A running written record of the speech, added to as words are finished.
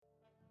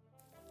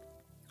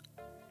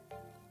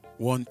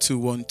One, two,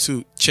 one,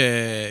 two,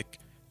 check.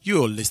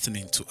 You're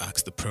listening to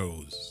Ask the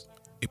Pros,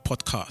 a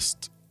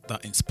podcast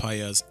that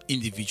inspires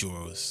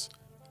individuals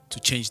to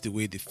change the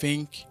way they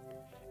think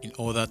in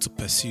order to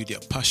pursue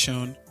their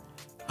passion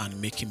and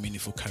make a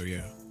meaningful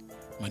career.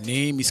 My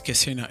name is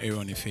Kesena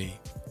Eronife,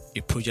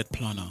 a project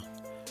planner,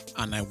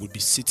 and I will be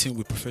sitting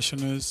with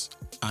professionals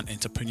and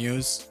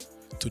entrepreneurs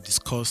to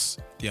discuss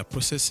their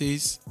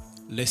processes,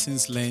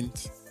 lessons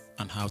learned,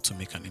 and how to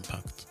make an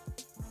impact.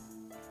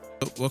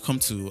 Welcome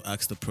to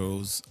Ask the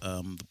Pros.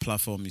 The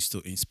platform is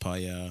to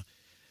inspire,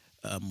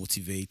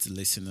 motivate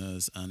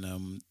listeners,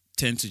 and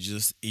tend to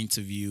just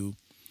interview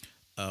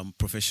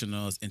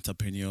professionals,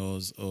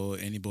 entrepreneurs, or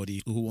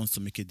anybody who wants to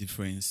make a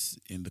difference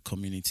in the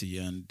community.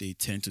 And they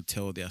tend to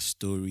tell their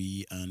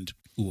story, and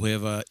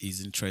whoever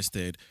is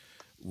interested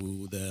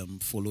will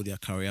follow their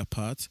career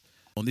path.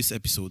 On this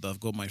episode, I've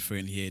got my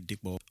friend here,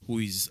 Dikbo, who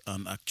is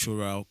an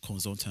actuarial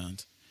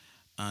consultant.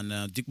 And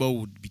Dikbo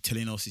would be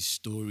telling us his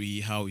story,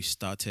 how he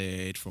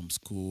started from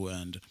school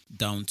and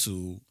down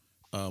to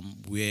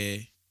where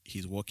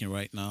he's working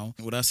right now.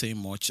 Without saying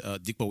much,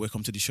 Dikbo,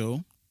 welcome to the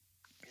show.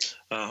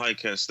 Hi,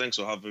 Kes. Thanks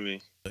for having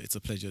me. It's a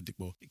pleasure,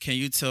 Dikbo. Can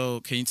you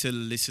tell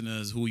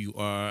listeners who you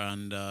are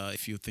and a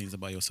few things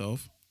about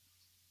yourself?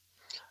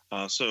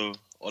 So,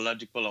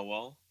 Oladipo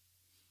Lawal.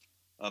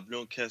 I've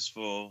known Kes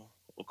for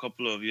a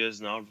couple of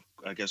years now,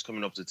 I guess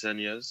coming up to 10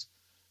 years.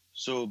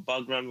 So,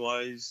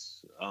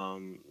 background-wise,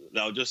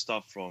 I'll just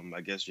start from,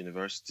 I guess,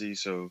 university.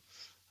 So,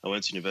 I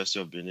went to University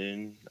of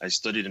Benin. I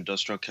studied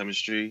industrial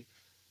chemistry.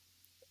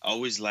 I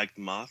always liked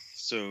math.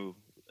 So,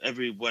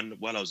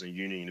 while I was in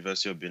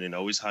University of Benin, I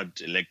always had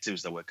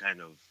electives that were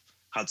kind of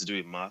had to do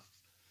with math.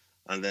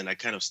 And then I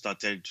kind of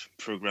started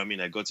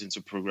programming. I got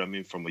into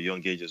programming from a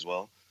young age as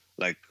well.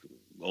 Like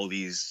all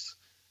these,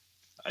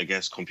 I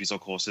guess, computer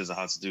courses that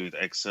had to do with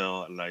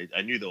Excel. And I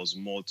knew there was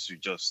more to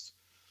just,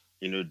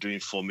 doing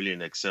formula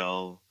in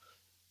Excel.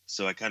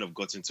 So I kind of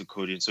got into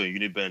coding. So in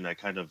Uniben,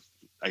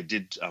 I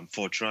did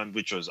Fortran,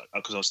 which was,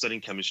 because I was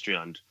studying chemistry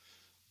and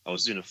I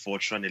was doing a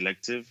Fortran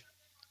elective,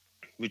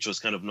 which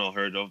was kind of not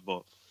heard of,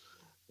 but,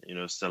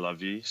 c'est la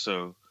vie.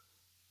 So,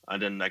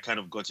 and then I kind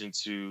of got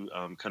into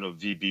kind of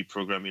VB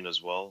programming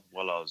as well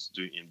while I was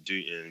doing in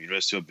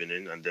University of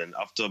Benin. And then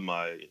after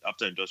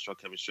industrial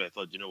chemistry, I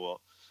thought, you know what,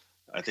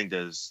 I think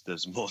there's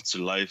more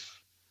to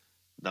life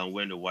than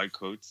wearing a white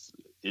coat.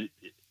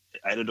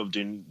 I ended up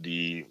doing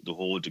the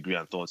whole degree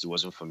and thought it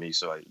wasn't for me.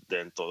 So I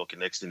then thought, okay,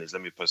 next thing is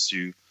let me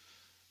pursue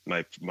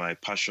my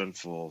passion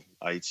for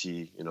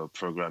IT,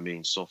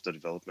 programming, software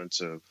development.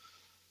 So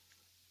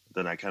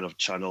then I kind of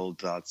channeled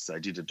that. I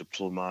did a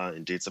diploma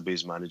in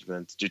database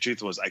management. The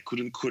truth was I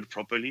couldn't code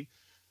properly.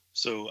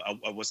 So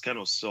I was kind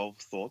of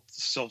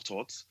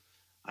self-taught.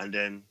 And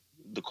then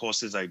the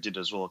courses I did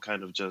as well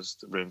kind of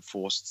just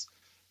reinforced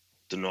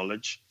the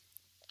knowledge.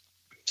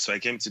 So I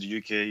came to the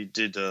UK,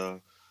 did a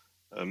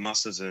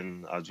master's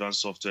in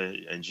advanced software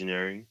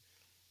engineering,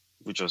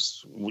 which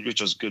was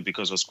good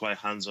because it was quite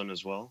hands-on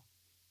as well.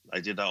 I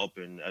did that up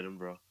in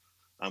Edinburgh.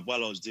 And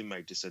while I was doing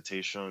my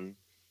dissertation,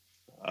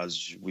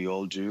 as we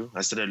all do,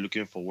 I started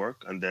looking for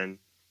work, and then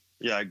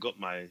I got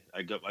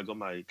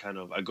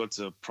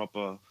a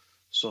proper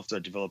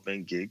software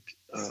development gig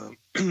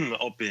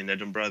up in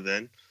Edinburgh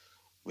then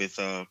with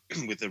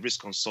with a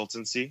risk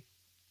consultancy.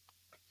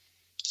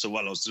 So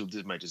while I was still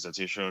doing my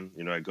dissertation,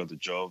 I got the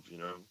job.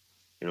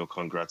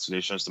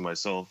 Congratulations to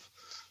myself.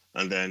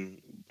 And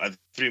then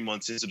 3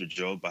 months into the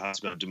job, I had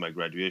to go and do my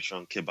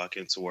graduation, came back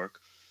into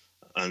work,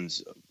 and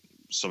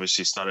so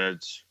obviously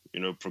started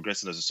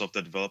progressing as a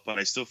software developer. And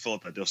I still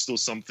felt that there was still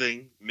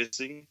something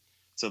missing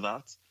to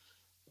that.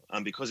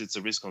 And because it's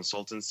a risk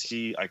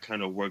consultancy, I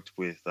kind of worked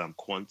with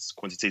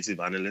quantitative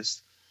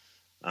analysts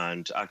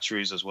and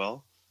actuaries as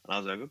well. And I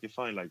was like, okay,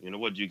 fine.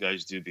 What do you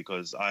guys do?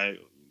 Because our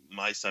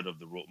side of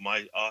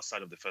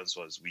the fence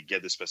was we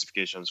get the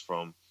specifications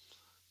from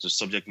the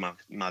subject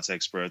matter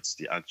experts,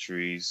 the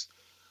actuaries,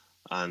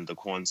 and the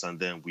quants, and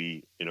then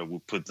we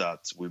put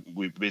that.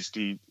 We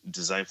basically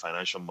design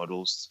financial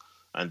models,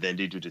 and then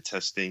they do the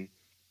testing.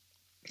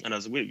 And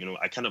as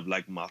I kind of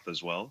like math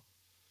as well.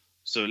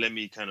 So let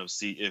me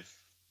see if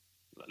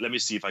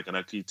I can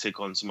actually take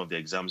on some of the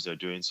exams they're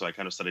doing. So I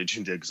kind of started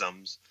doing the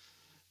exams,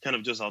 kind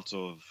of just out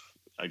of,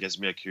 I guess,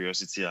 mere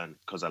curiosity and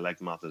because I like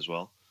math as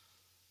well.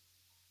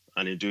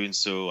 And in doing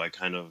so, I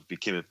kind of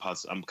became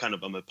I'm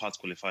a part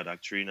qualified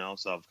actuary now.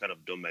 So I've kind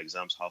of done my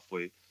exams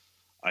halfway.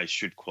 I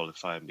should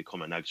qualify and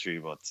become an actuary,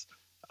 but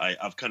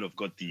I've kind of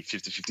got the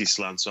 50-50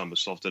 slant. So I'm a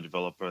software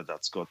developer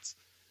that's got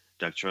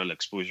the actuarial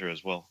exposure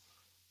as well.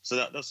 So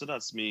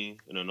that's me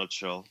in a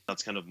nutshell.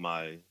 That's kind of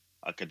my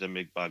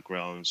academic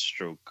background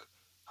stroke,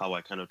 how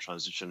I kind of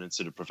transition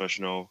into the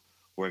professional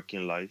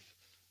working life,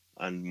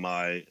 and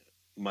my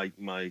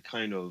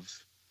kind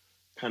of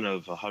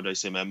how do I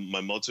say, my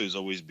motto is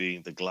always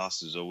being the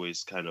glass is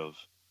always kind of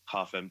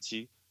half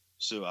empty.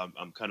 So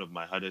I'm kind of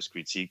my hardest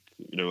critique.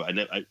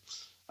 I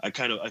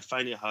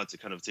find it hard to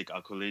kind of take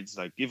accolades.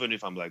 Like even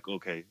if I'm like,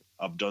 okay,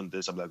 I've done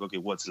this, I'm like, okay,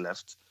 what's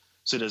left?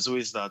 So there's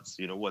always that,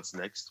 what's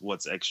next?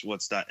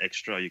 What's that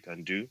extra you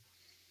can do?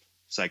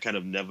 So I kind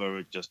of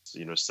never just,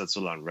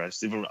 settle and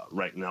rest. Even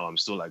right now, I'm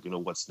still like,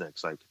 what's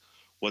next? Like,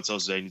 what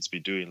else do I need to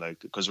be doing? Like,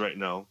 because right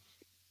now,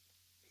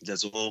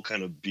 there's a whole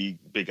kind of big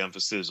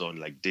emphasis on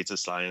like data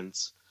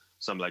science.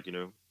 So I'm like,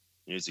 you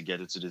need to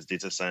get into this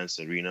data science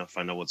arena,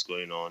 find out what's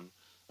going on.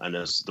 And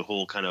there's the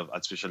whole kind of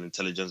artificial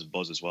intelligence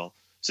buzz as well.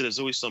 So there's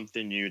always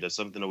something new. There's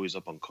something always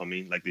up and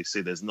coming. Like they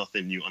say, there's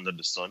nothing new under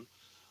the sun.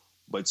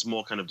 But it's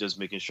more kind of just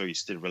making sure you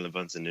stay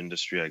relevant in the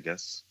industry, I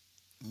guess.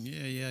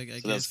 I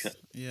So that's guess.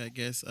 Yeah, I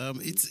guess.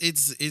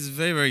 It's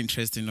very very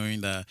interesting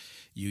knowing that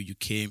you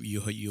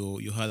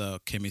had a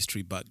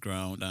chemistry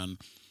background and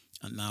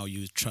now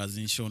you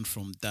transition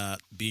from that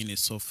being a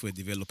software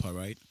developer,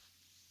 right?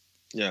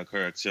 yeah,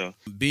 correct. Yeah.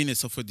 Being a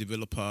software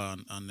developer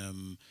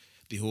and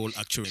the whole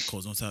actual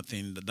consultant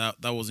thing that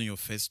wasn't your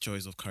first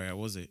choice of career,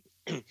 was it?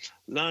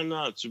 No,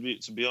 no. To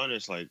be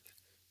honest, like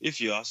if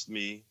you asked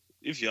me,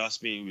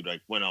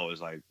 like when I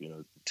was like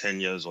 10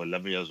 years or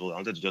 11 years old, I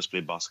wanted to just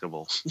play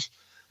basketball.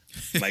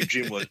 My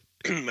dream was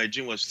my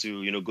dream was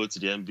to go to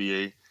the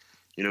NBA,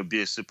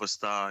 be a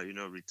superstar,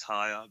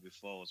 retire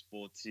before I was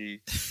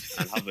 40,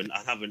 and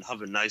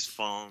have a nice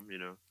farm,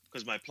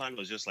 Because my plan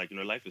was just like,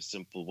 life is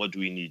simple. What do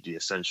we need? The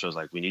essentials,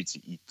 like we need to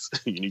eat,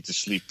 you need to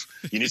sleep,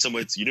 you need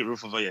you need a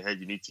roof over your head,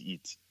 you need to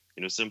eat.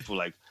 Simple.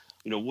 Like,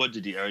 what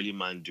did the early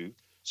man do?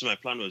 So my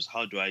plan was,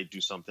 how do I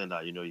do something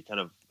that you kind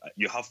of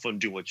you have fun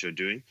doing what you're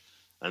doing,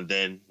 and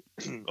then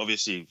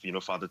obviously,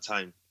 for the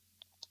time,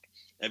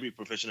 every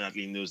professional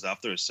athlete knows that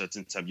after a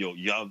certain time,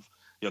 you have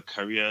your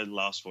career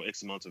lasts for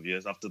X amount of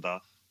years. After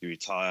that, you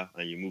retire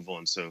and you move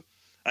on. So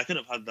I kind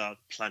of had that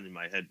plan in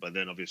my head, but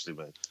then obviously,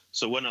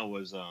 so when I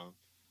was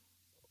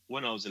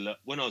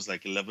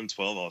like 11,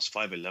 12, I was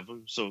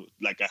 5'11". So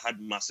like I had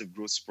massive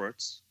growth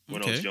spurts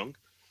when I was Okay. young.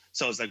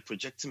 So I was like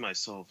projecting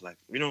myself like,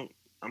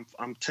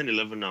 I'm 10,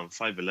 11 now, I'm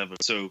 5'11".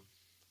 So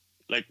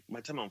like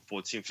by the time I'm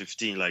 14,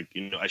 15, like,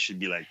 I should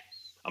be like,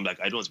 I'm like,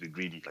 I don't want to be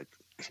greedy. Like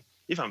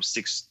if I'm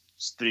 6'3",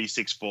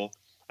 6'4",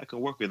 I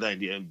can work with that in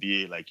the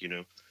NBA. Like,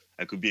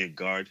 I could be a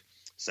guard.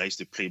 So I used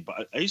to play,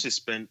 but I used to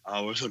spend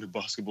hours on the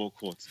basketball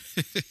court,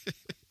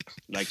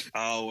 like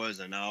hours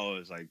and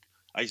hours. Like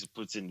I used to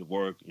put in the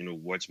work,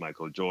 watch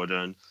Michael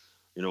Jordan,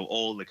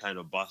 all the kind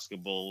of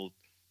basketball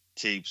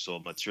tapes or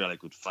material I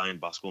could find,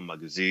 basketball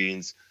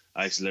magazines.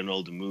 I used to learn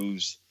all the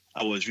moves.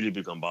 I was really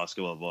big on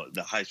basketball, but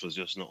the height was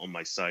just not on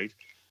my side.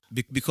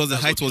 Because the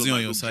That's what height killed wasn't on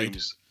my your hoop side.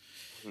 dreams.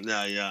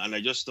 Yeah, yeah. And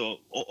I just thought,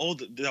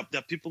 there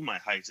are people my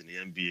height in the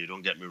NBA,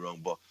 don't get me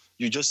wrong, but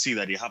you just see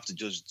that they have to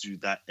just do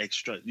that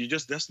extra. There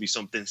has to be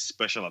something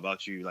special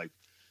about you. Like,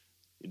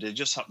 they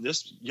just have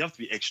this, you have to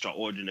be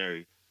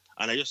extraordinary.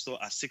 And I just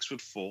thought at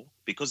 6'4",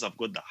 because I've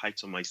got the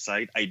height on my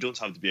side, I don't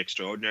have to be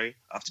extraordinary.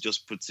 I have to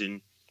just put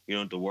in,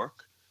 the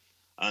work.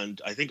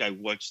 And I think I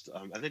watched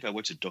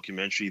a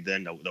documentary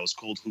then that was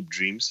called Hoop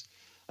Dreams,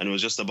 and it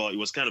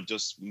was kind of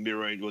just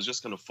mirroring, it was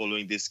just kind of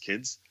following these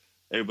kids.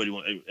 Everybody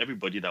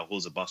that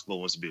holds a basketball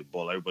wants to be a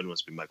ball. Everybody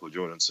wants to be Michael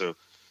Jordan. So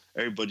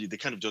everybody, they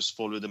kind of just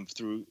follow them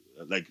through,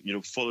 like,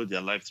 follow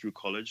their life through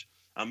college.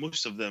 And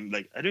most of them,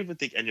 like, I don't even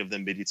think any of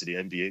them made it to the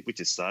NBA, which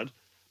is sad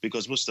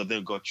because most of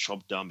them got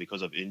chopped down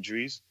because of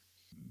injuries.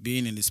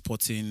 Being in the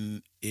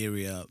sporting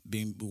area,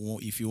 being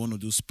if you want to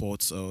do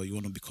sports or you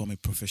want to become a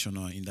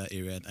professional in that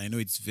area, I know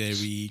it's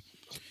very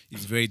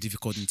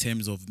difficult in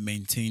terms of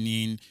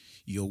maintaining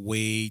your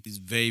weight. It's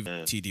very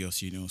Yeah.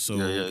 tedious, Yeah, So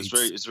yeah,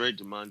 it's very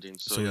demanding.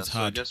 So so yeah, it's so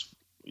I hard. guess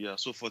yeah,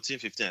 so 14,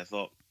 15, I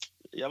thought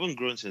you haven't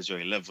grown since you're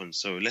 11,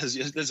 so let's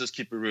just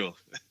keep it real.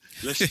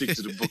 Let's stick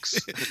to the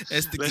books.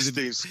 let's stick to Let's the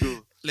stay in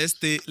school. let's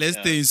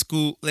Yeah, stay in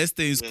school. Let's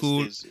stay in let's stay.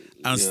 school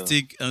and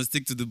Yeah,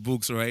 stick to the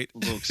books, right?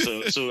 books.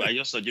 So I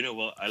just thought, you know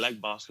what? I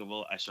like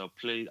basketball. I shall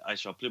play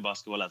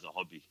basketball as a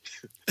hobby.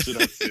 So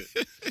that's it.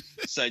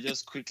 So I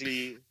just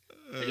quickly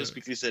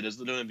said, "There's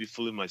no going to be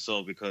fooling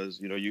myself because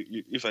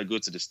if I go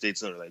to the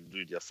States and like,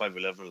 dude, you're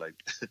 5'11", like,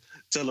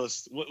 tell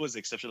us what's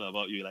exceptional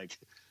about you. Like,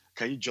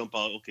 can you jump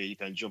out? Okay, you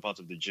can jump out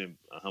of the gym.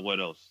 What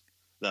else?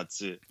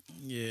 That's it.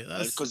 Yeah,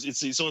 that's Because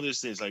it's one of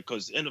those things. Like,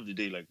 because end of the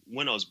day, like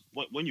when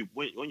you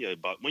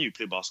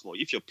play basketball,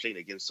 if you're playing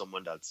against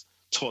someone that's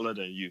taller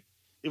than you,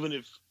 even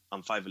if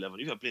I'm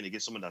 5'11", if you're playing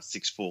against someone that's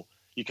 6'4",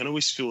 you can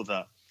always feel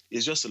that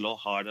it's just a lot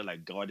harder.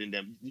 Like guarding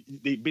them,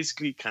 they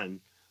basically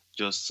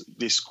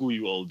they school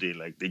you all day.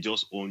 Like they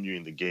just own you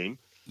in the game.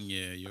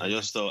 yeah, you're I right.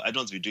 just thought I don't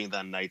want to be doing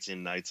that night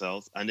in, night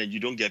out. And then you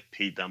don't get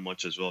paid that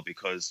much as well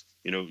because,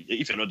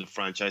 if you're not the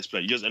franchise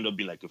player, you just end up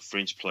being like a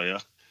fringe player.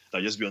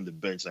 I'll just be on the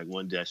bench. Like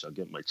one day I shall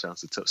get my chance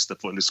to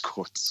step on this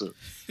court. So,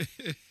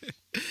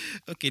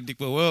 Okay, Dick.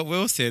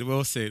 Well said.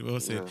 Well said.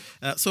 Well said.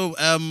 yeah.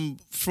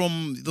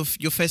 From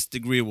your first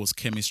degree was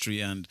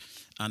chemistry, and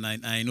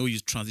I know you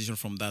transitioned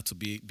from that to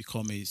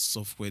become a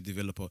software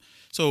developer.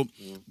 So,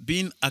 Mm.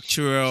 being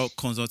actuarial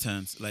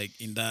consultant, like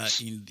in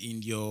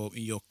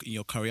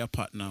your career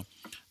path now,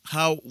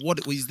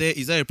 what is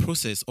there a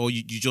process or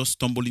you just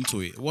stumble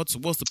into it? What's the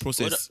Well, that,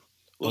 process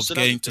well, of so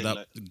that's getting the to thing. that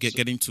Like, so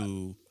getting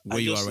to I where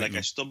you are just right like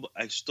now?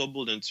 I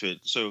stumbled into it.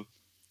 So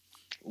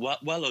while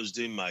I was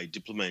doing my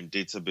diploma in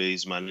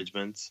database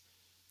management,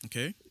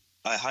 Okay.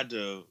 I had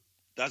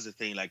that's the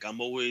thing. Like,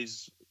 I'm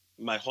always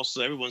my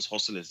hustle. Everyone's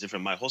hustle is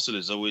different. My hustle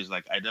is always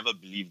like, I never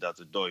believe that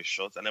the door is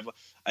shut.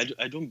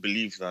 I don't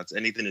believe that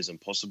anything is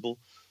impossible.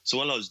 So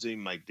when I was doing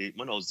my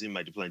diploma in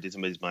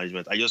database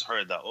management, I just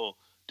heard that, oh,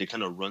 they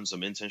kind of run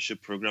some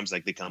internship programs,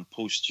 like they can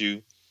post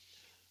you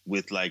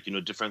with, like,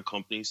 different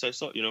companies. So I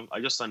thought, I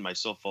just signed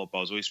myself up. I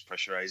was always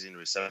pressurizing the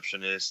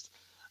receptionist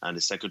and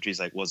the secretaries,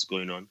 like, what's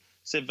going on.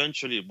 So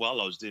eventually, while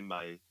I was doing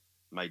my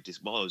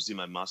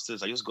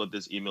masters, I just got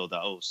this email that,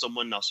 oh,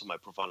 someone now saw my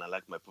profile and I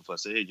like my profile. I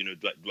said, hey,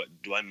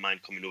 do I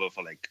mind coming over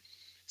for like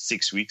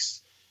 6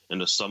 weeks in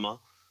the summer?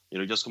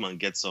 Just come and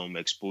get some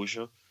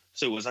exposure.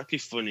 So it was actually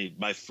funny.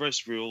 My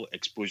first real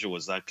exposure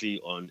was actually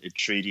on a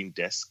trading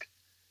desk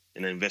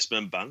in an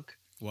investment bank.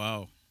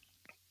 Wow.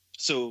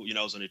 So,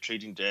 I was on a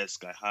trading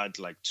desk. I had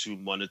like 2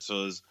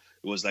 monitors.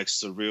 It was like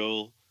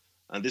surreal.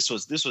 And this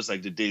was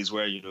like the days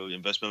where,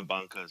 investment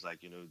bankers, like,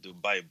 they'll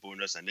buy a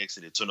bonus and next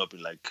thing they turn up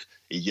in like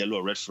a yellow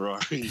or red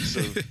Ferrari.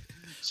 So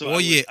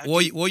What year?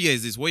 What year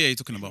is this? What year are you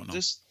talking about now?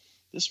 This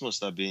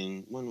must have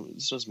been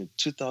this was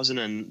 2000,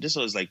 and this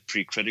was like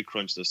pre-credit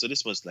crunch though. So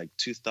this was like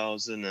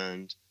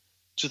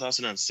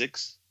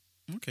 2006.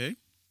 Okay.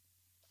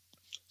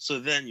 So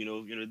then,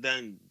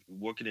 then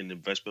working in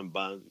investment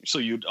bank. So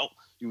you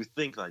would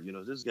think like,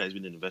 this guy's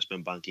been in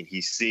investment banking.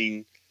 He's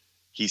seen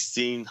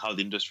how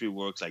the industry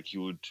works. Like, he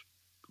would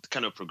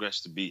kind of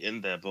progress to be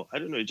in there. But I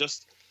don't know.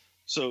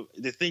 So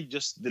the thing,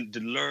 just the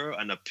lure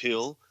and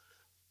appeal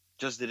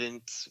just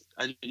didn't.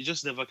 It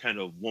just never kind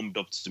of warmed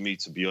up to me,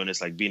 to be honest.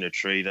 Like, being a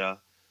trader,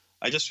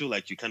 I just feel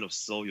like you kind of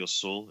sell your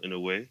soul in a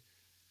way.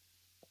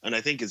 And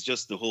I think it's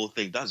just the whole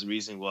thing. That's the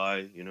reason why,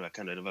 I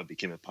kind of never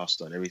became a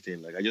pastor and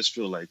everything. Like, I just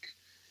feel like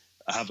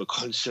I have a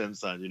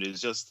conscience, and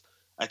it's just,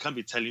 I can't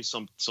be telling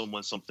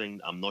someone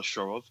something I'm not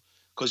sure of,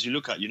 because you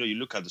look at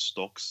the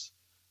stocks,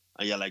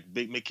 and you're like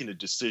making a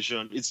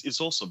decision.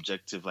 It's all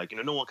subjective. Like,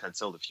 no one can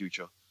tell the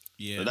future.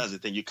 Yeah. But that's the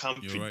thing. You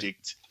can't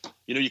predict. Right.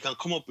 You can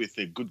come up with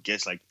a good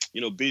guess, like,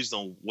 based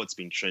on what's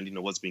been trending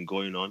or what's been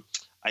going on.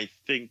 I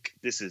think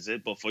this is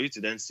it. But for you to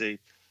then say,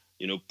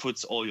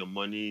 put all your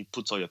money,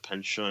 put all your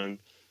pension,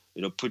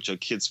 put your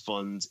kids'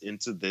 funds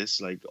into this,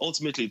 like,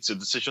 ultimately it's a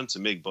decision to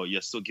make, but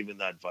you're still giving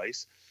that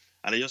advice.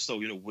 And I just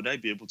thought, would I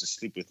be able to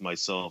sleep with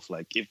myself?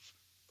 Like, if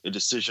a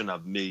decision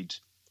I've made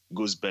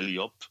goes belly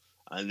up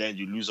and then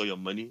you lose all your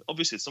money,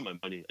 obviously it's not my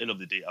money. End of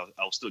the day,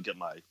 I'll still get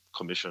my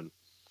commission.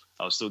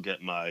 I'll still get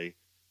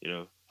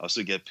I'll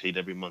still get paid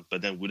every month.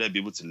 But then would I be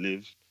able to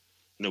live,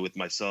 with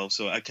myself?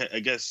 So I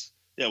guess,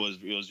 yeah,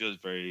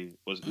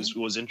 it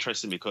was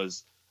interesting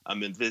because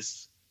I'm in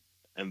this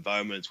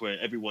environment where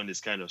everyone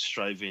is kind of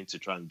striving to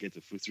try and get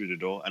the foot through the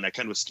door. And I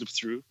kind of slipped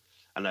through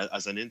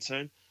as an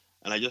intern.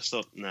 And I just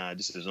thought, nah,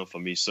 this is not for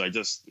me. So I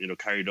just,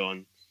 carried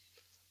on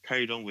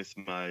with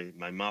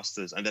my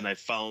master's. And then I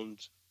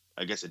found,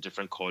 I guess, a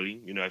different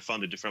calling. I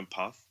found a different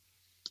path,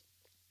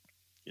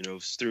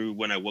 through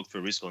when I worked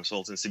for risk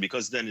consultancy,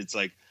 because then it's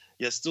like,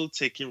 you're still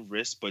taking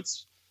risk, but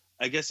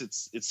I guess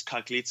it's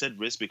calculated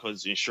risk,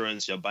 because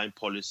insurance, you're buying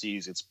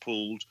policies, it's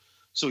pooled.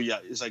 So yeah,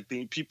 it's like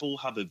people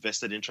have a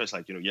vested interest,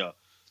 like, you're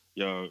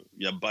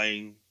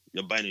buying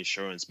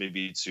insurance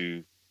maybe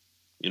to,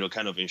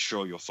 kind of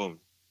insure your phone.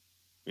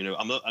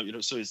 I'm not,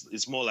 so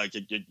it's more like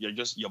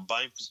you're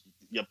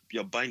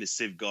buying a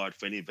safeguard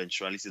for any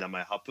eventuality that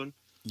might happen.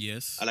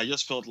 Yes. And I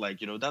just felt like,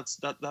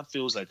 that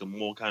feels like a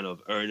more kind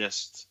of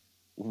earnest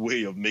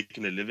way of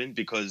making a living,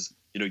 because,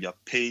 you're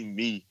paying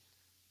me,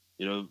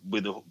 and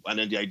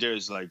then the idea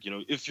is like,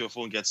 if your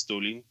phone gets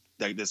stolen,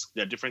 like there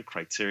are different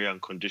criteria and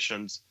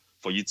conditions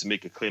for you to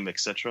make a claim,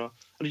 etc.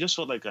 And it just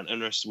felt like an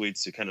earnest way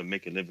to kind of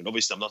make a living.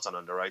 Obviously, I'm not an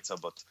underwriter,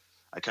 but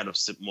I kind of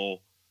sit more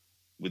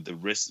with the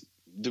risk.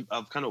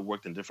 I've kind of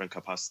worked in different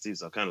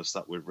capacities. I've kind of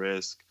start with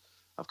risk.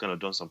 I've kind of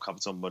done some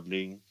capital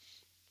modeling.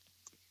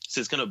 So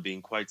it's kind of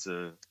been quite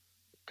a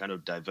kind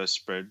of diverse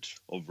spread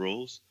of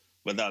roles.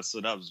 But that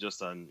was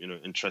just an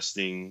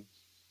interesting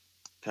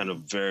kind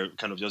of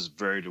just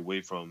varied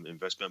away from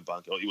investment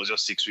banking. It was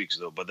just 6 weeks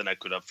though, but then I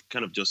could have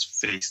kind of just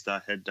faced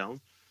that head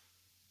down.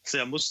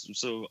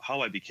 So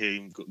how I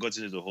got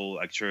into the whole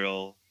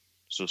actuarial,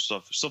 so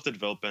software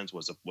development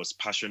was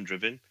passion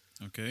driven.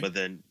 Okay. But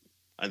the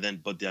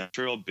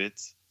actuarial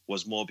bit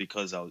was more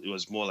because it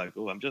was more like,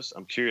 oh, I'm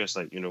curious,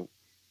 like,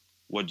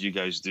 what do you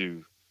guys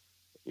do?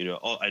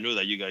 I know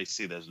that you guys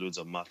say there's loads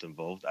of math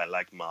involved. I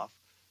like math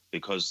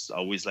because I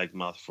always liked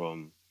math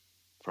from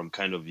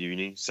kind of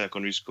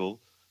secondary school.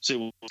 So it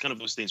was kind of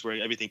those things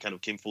where everything kind of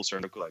came full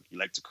circle. Like, you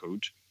like to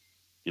code,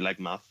 you like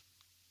math.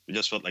 It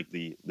just felt like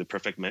the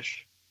perfect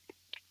mesh.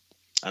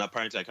 And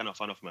apparently, I kind of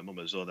found out from my mom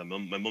as well that my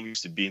mom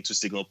used to be into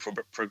signal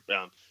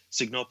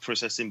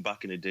processing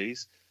back in the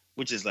days,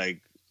 which is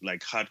like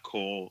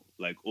hardcore,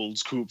 like old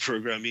school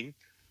programming.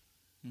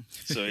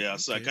 So yeah,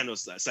 so okay. I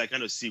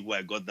kind of see where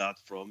I got that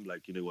from.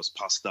 Like, it was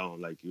passed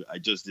down. Like, I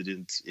just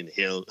didn't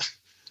inhale,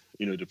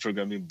 the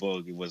programming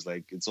bug. It was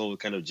like, it's all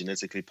kind of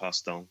genetically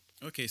passed down.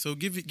 Okay, so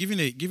given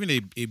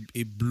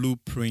a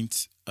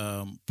blueprint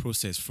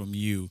process from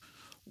you,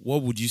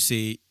 what would you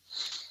say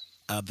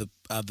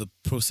are the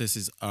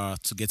processes are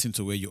to getting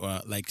to where you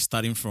are, like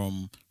starting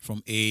from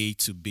A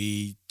to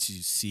B to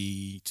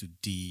C to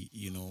D,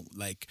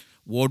 like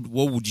what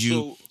would you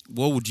So,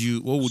 what would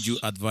you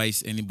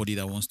advise anybody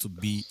that wants to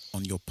be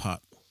on your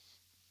path?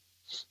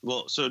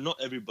 well, so not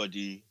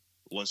everybody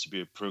wants to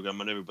be a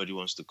programmer, not everybody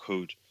wants to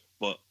code,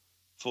 but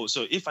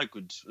so if I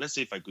could, let's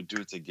say if I could do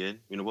it again,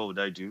 what would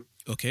I do?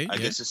 Okay, I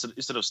yeah. guess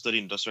instead of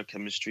studying industrial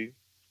chemistry,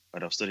 I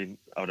would have studied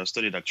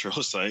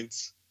actuarial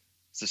science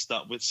to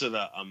start with, so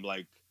that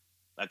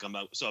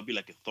so I'll be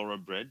like a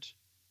thoroughbred,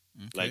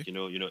 Okay. like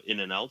in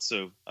and out.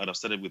 So I'd have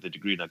started with a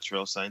degree in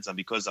actuarial science, and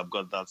because I've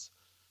got that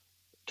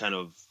kind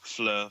of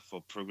flair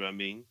for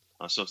programming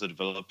and software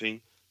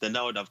developing, then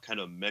that would have kind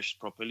of meshed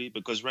properly.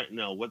 Because right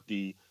now, what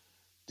the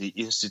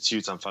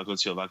institutes and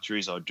faculty of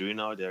actuaries are doing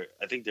now,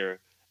 I think they're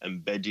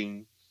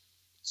embedding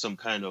some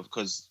kind of,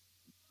 because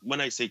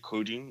when I say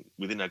coding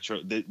within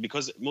actual,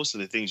 because most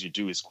of the things you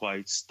do is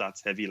quite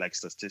stats heavy, like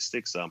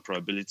statistics and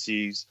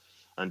probabilities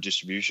and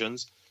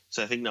distributions.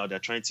 So I think now they're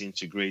trying to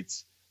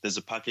integrate. There's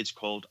a package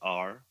called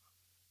R,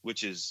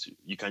 which is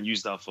you can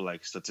use that for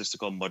like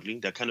statistical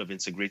modeling. They're kind of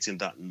integrating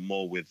that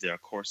more with their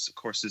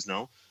courses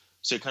now.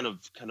 So it kind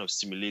of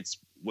simulates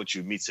what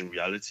you meet in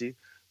reality.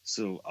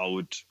 So I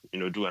would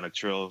do an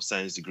actuarial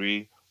science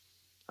degree,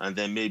 and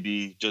then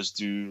maybe just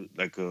do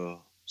like a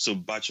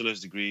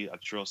bachelor's degree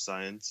actuarial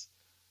science.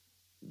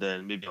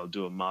 Then maybe I'll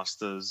do a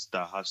master's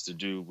that has to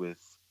do with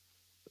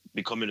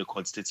becoming a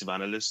quantitative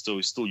analyst. So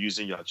it's still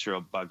using your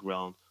actuarial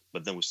background,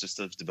 but then with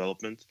systems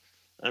development.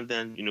 And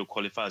then,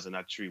 qualify as an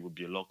actuary would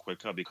be a lot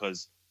quicker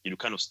because you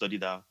kind of study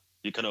that.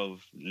 You kind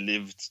of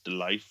lived the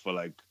life for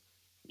like,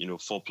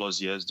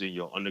 4+ years doing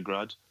your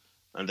undergrad.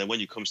 And then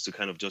when it comes to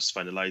kind of just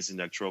finalizing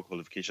the actuarial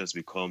qualifications,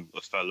 become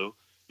a fellow,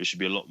 it should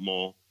be a lot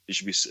more, it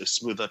should be a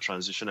smoother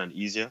transition and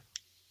easier.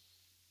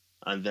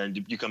 And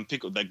then you can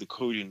pick up like the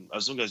coding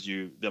as long as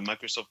the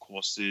Microsoft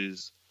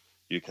courses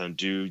you can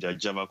do, the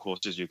Java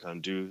courses you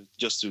can do,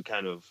 just to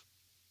kind of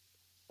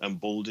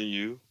embolden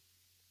you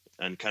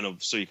and kind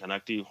of so you can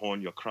actually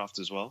hone your craft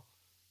as well.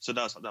 So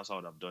that's how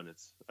I've done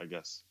it, I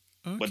guess.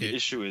 Okay. But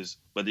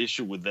the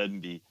issue would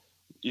then be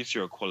if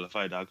you're a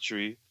qualified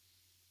actuary,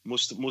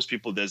 most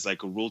people there's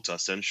like a role to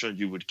ascension.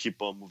 You would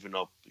keep on moving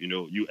up.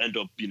 You end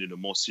up being in a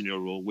more senior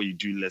role where you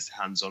do less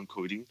hands-on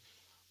coding.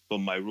 But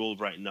my role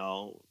right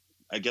now,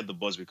 I get the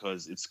buzz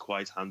because it's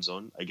quite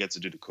hands-on. I get to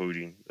do the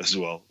coding as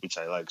well, which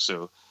I like.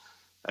 So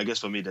I guess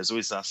for me, there's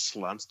always that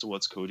slant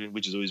towards coding,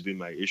 which has always been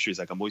my issue. It's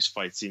like I'm always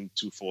fighting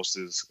two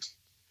forces.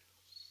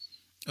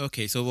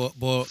 Okay, so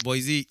but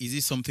is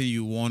it something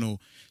you want to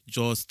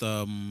just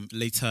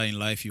later in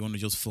life you want to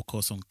just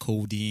focus on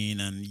coding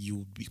and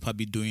you be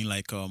probably doing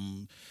like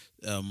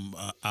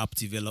app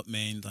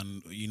development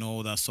and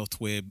all that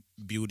software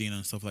building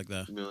and stuff like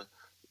that?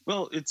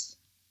 Well, it's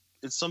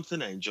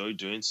something I enjoy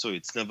doing, so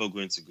it's never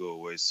going to go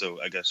away.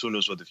 So I guess who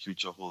knows what the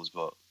future holds,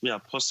 but yeah,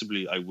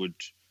 possibly I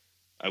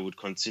would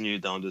continue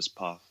down this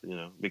path,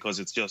 because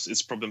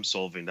it's problem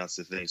solving. That's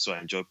the thing. So I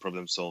enjoy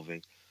problem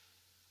solving.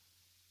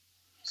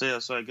 So yeah,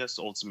 so I guess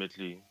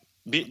ultimately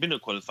being a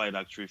qualified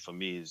actuary for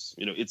me is,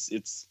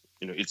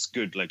 it's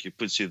good. Like it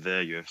puts you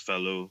there. You're a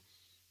fellow.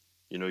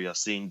 You're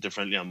seen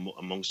differently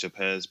amongst your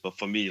peers. But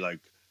for me, like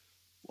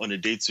on a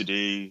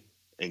day-to-day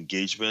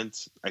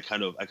engagement, I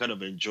kind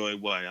of enjoy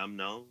where I am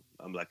now.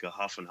 I'm like a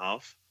half and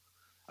half.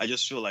 I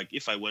just feel like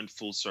if I went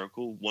full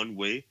circle one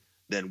way,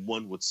 then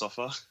one would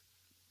suffer.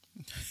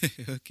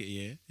 Okay,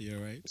 yeah, you're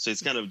right. So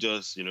it's kind of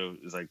just,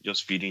 it's like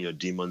just feeding your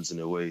demons in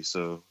a way.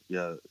 So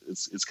yeah,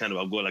 it's kind of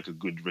I've got like a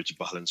good rich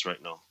balance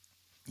right now.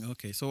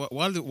 Okay, so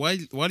while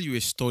you were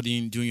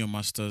studying doing your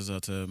masters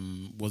at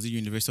was it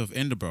University of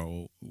Edinburgh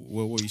or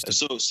where were you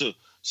studying?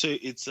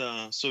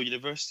 So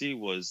university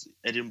was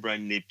Edinburgh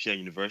Napier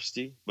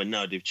University, but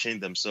now they've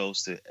changed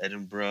themselves to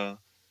Edinburgh.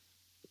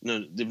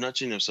 No, they've not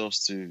changed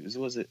themselves to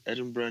was it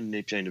Edinburgh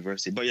Napier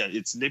University? But yeah,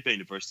 it's Napier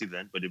University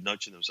then, but they've now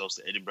changed themselves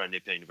to Edinburgh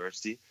Napier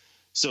University.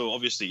 So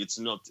obviously it's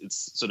not.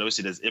 It's so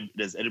obviously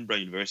there's Edinburgh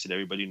University that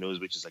everybody knows,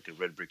 which is like a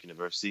red brick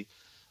university,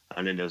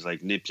 and then there's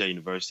like Napier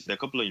University. There are a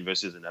couple of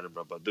universities in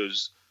Edinburgh, but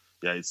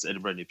yeah, it's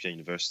Edinburgh Napier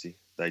University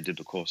that I did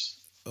the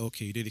course.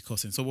 Okay, you did the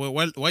coursing. So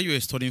while you were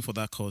studying for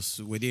that course,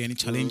 were there any Mhm.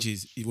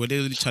 challenges? Were they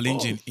really Oh,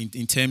 challenging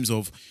in terms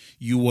of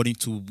you wanting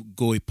to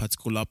go a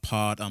particular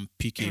part and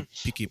pick a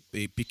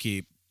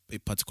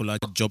particular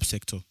job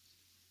sector?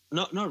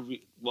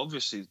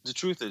 obviously the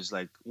truth is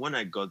like when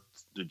I got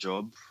the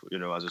job,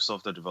 as a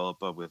software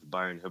developer with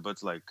Byron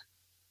Hibbert, like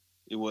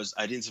it was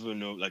I didn't even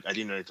know like I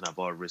didn't know anything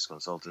about risk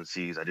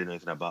consultancies. I didn't know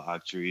anything about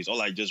actuaries.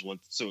 All I just want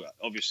so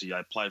obviously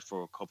I applied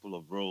for a couple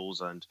of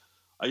roles and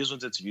I just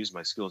wanted to use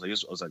my skills. I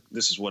was like,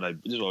 this is what I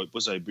bring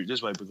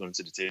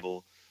onto the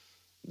table.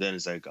 Then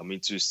it's like I'm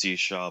into C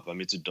sharp, I'm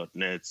into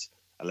 .NET.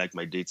 I like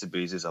my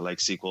databases. I like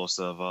SQL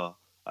Server.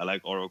 I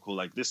like Oracle.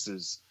 Like this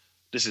is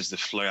the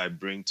flair I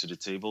bring to the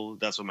table.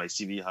 That's what my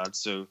CV had.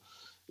 So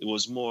it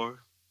was more,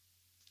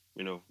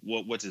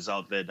 what is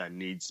out there that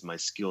needs my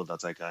skill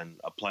that I can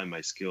apply my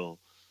skill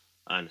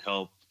and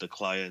help the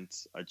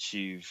client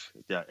achieve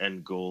their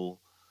end goal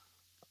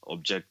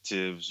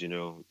objectives,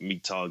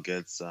 meet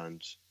targets,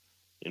 and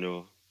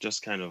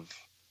just kind of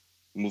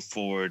move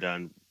forward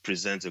and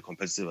present a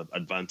competitive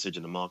advantage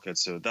in the market.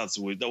 So that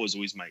was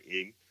always my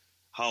aim.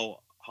 How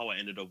I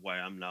ended up where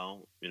I am now,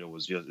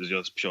 was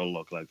just pure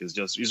luck. Like it's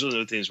one of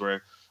the things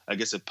where I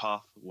guess a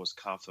path was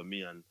carved for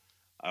me, and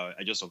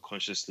I just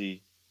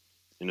unconsciously,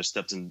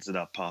 stepped into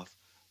that path.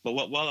 But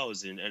while I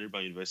was in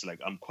Edinburgh University, like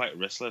I'm quite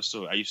restless,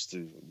 so I used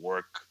to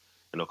work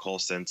in a call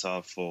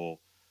center for.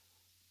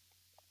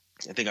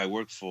 I think I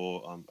work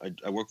for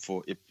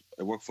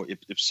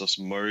Ipsos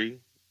Murray,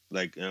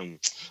 like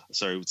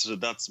sorry. So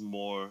that's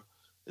more.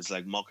 It's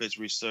like market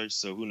research.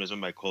 So who knows,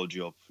 when I called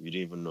you up, you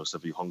didn't even know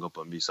stuff. You hung up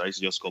on me. So I used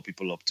to just call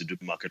people up to do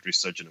market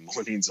research in the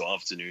mornings or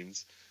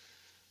afternoons.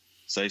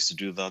 So I used to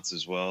do that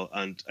as well.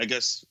 And I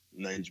guess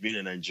being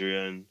a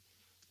Nigerian,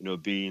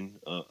 being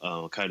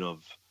kind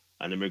of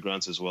an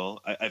immigrant as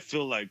well, I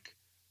feel like,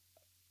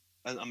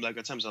 and I'm like,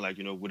 at times I'm like,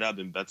 would that have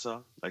been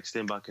better, like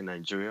staying back in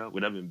Nigeria?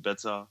 Would that have been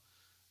better,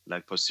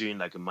 like pursuing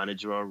like a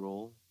managerial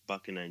role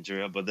back in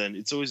Nigeria? But then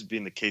it's always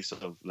been the case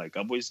of like,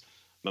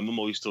 my mom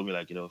always told me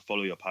like,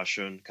 follow your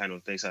passion kind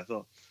of things. So I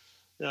thought,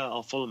 yeah,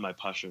 I'll follow my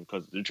passion,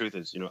 because the truth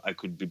is, I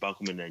could be back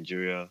home in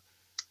Nigeria,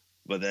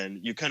 but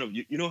then you kind of,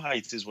 you know how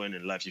it is when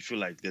in life you feel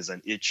like there's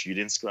an itch you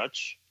didn't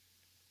scratch.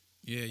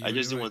 Yeah, I just you're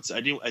didn't right. want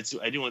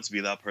to, I didn't want to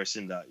be that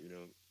person that,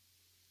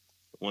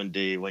 one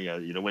day when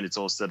when it's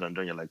all said and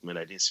done, you're like, man,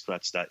 I didn't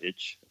scratch that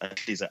itch.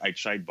 At least I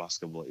tried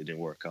basketball, it didn't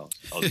work out.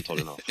 I wasn't tall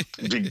enough.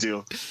 Big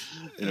deal.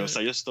 Uh, So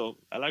I just thought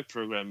I like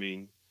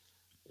programming,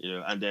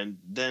 and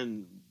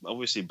then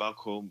obviously back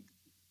home,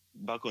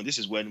 this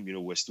is when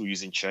we're still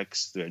using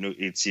checks. There are no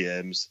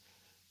ATMs,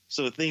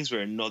 so things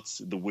were not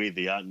the way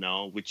they are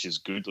now, which is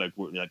good. Like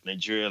we're like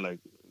Nigeria, like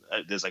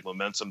there's like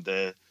momentum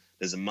there.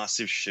 There's a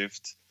massive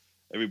shift.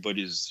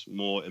 Everybody's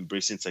more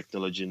embracing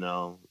technology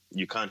now.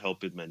 You can't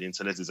help it, man. The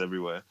internet is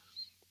everywhere.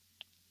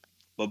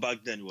 But back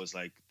then, it was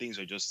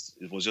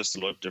just a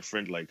lot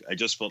different. Like I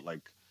just felt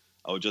like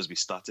I would just be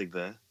static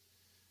there.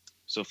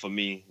 So for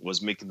me,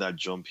 was making that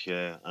jump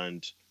here,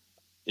 and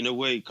in a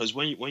way, because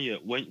when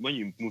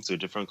you move to a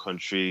different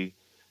country,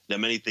 there are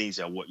many things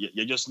that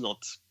you're just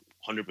not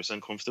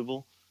 100%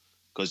 comfortable,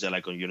 because you're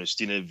like on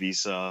student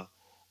visa,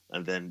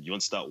 and then you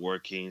want to start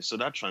working. So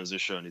that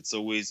transition, it's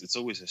always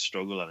a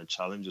struggle and a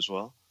challenge as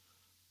well.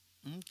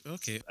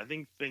 okay. I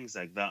think things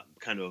like that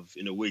kind of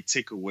in a way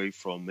take away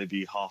from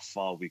maybe how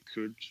far we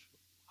could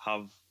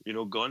have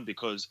gone,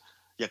 because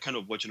you're kind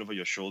of watching over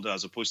your shoulder,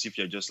 as opposed to if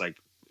you're just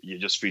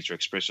free to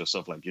express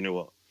yourself, like,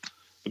 what.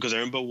 Because I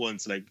remember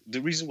once, like,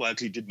 the reason why I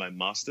actually did my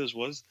master's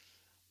was,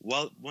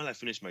 when I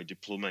finished my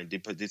diploma in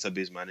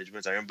database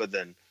management. I remember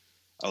then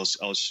I was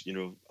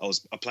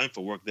applying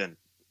for work then,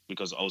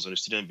 because I was on a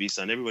student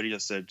visa, and everybody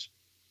just said,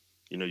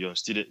 you're a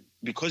student,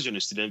 because you're on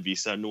a student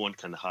visa, no one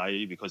can hire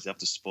you, because they have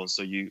to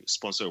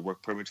sponsor a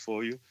work permit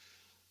for you.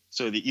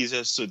 So the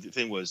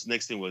thing was,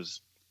 next thing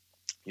was,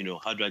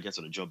 how do I get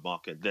on the job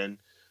market? Then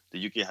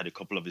the UK had a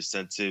couple of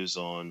incentives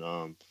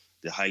on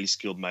the highly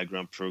skilled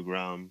migrant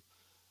program.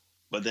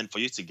 But then for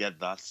you to get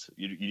that,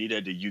 you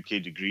needed a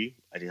UK degree.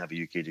 I didn't have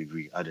a UK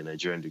degree. I had a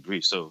Nigerian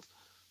degree. So,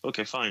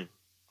 okay, fine.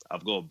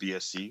 I've got a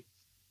BSc.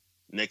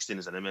 Next thing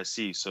is an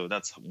MSc. So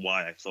that's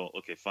why I thought,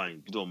 okay,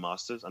 fine, do a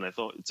master's. And I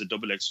thought it's a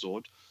double-edged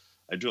sword.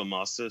 I do a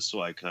master's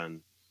so I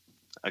can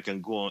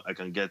go on, I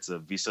can get a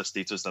visa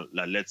status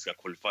that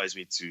qualifies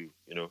me to,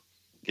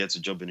 get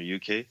a job in the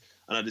UK.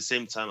 And at the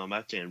same time, I'm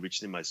actually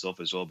enriching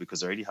myself as well,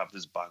 because I already have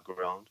this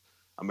background.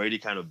 I'm already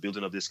kind of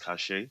building up this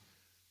cachet.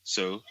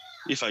 So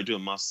if I do a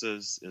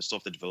master's in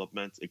software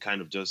development, it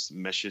kind of just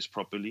meshes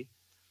properly.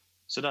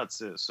 So that's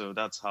it. So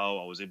that's how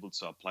I was able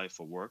to apply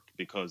for work,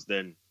 because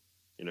then,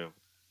 you know,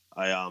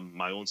 I am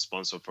my own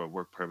sponsor for a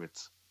work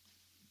permit.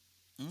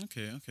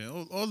 Okay, okay.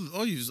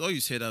 All you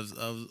said, I've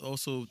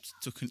also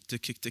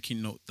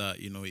taking note that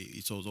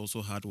it was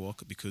also hard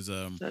work, because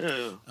Yeah, yeah,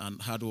 yeah.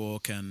 and hard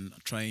work and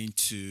trying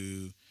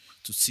to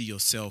see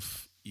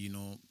yourself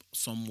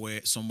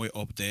somewhere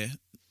up there.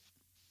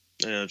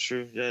 Yeah,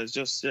 true. Yeah,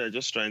 just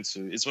trying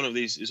to. It's one of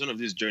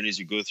these journeys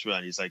you go through,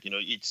 and it's like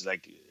each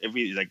like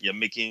every like you're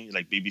making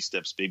like baby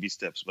steps, baby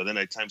steps. But then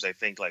at times I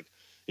think like,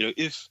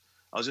 if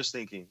I was just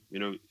thinking,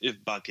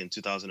 if back in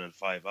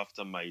 2005,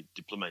 after my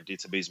diploma in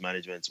database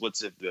management,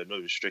 what's if there are no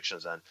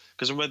restrictions? And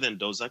because remember then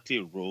there was actually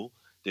a role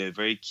they were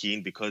very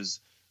keen,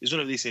 because it's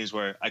one of these things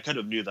where I kind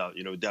of knew that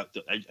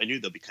I knew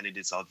there'll be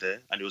candidates out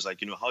there, and it was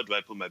like, how do I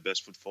put my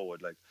best foot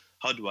forward? Like,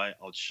 how do I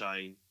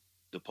outshine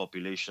the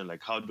population?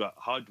 Like, how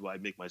do I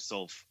make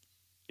myself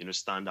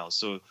stand out?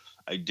 So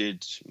I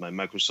did my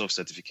Microsoft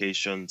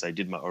certifications, I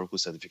did my Oracle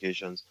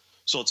certifications.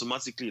 So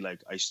automatically,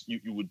 like, I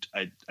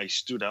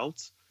stood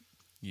out.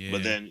 But Yeah.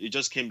 then it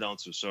just came down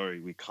to, sorry,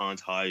 we can't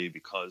hire you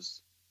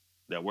because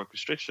there are work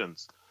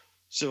restrictions.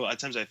 So at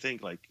times I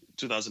think like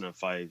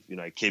 2005,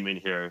 I came in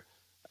here,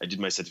 I did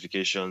my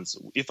certifications.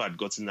 If I'd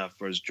gotten that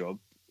first job,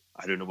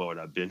 I don't know what would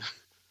have been.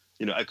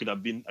 I could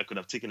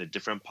have taken a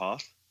different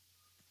path.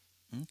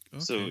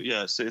 So Okay.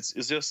 yeah, so it's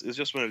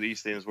just one of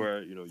these things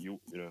where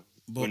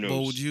Who But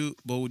knows?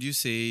 would you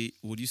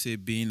say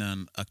being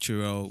an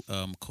actuarial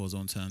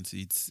consultant,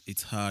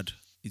 it's hard,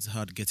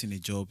 getting a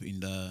job in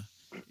the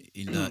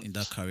in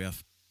that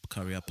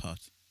career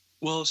path.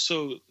 Well,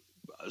 so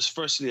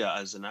firstly,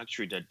 as an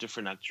actuary, there are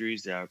different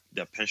actuaries. There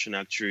are pension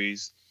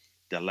actuaries,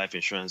 there are life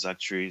insurance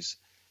actuaries,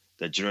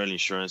 there are general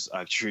insurance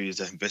actuaries,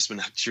 there are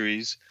investment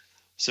actuaries.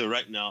 So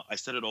right now, I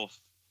started off.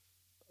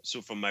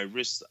 So from my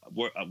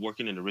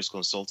working in the risk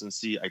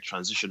consultancy, I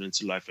transitioned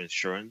into life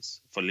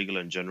insurance for legal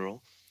and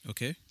general,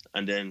 Okay.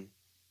 and then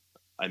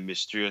I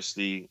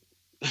mysteriously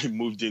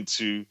moved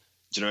into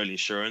general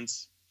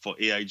insurance for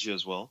AIG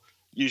as well.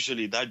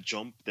 Usually, that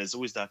jump, there's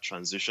always that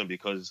transition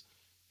because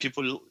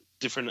people,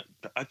 different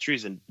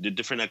actuaries and the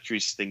different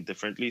actuaries think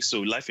differently.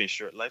 So, life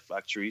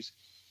actuaries,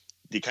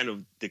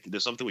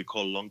 there's something we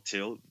call long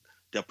tail.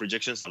 Their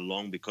projections are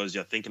long because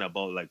you're thinking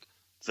about like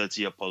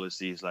 30-year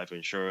policies, life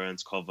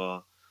insurance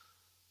cover.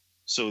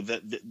 So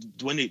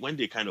when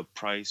they kind of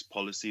price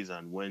policies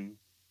and when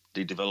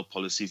they develop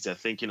policies, they're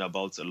thinking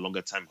about a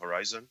longer time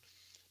horizon.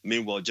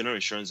 Meanwhile, general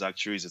insurance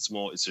actuaries, it's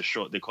a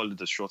short, they call it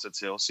the shorter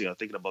tail. So you're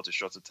thinking about a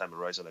shorter time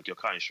horizon, like your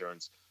car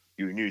insurance,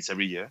 you renew it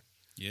every year.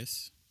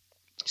 Yes.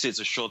 So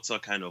it's a shorter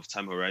kind of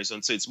time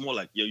horizon. So it's more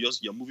like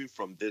you're moving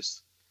from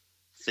this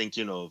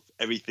thinking of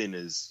everything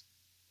is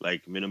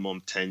like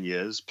minimum 10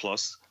 years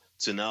plus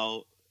to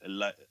now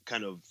like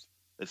kind of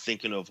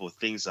thinking of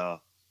things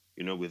are,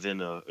 within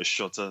a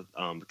shorter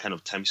kind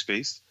of time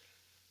space.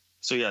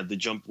 So yeah, the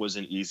jump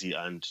wasn't easy,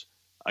 and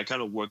I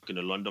kind of work in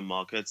the London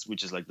markets,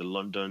 which is like the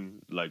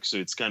London like so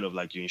it's kind of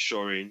like you're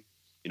insuring,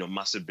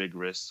 massive big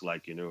risks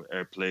like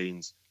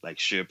airplanes, like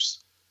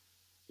ships,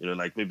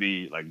 like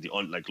maybe like the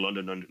on like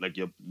London like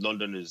your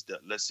London is that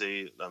let's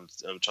say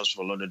Transport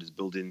for London is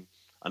building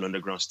an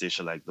underground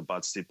station like the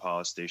Battersea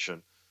Power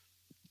Station.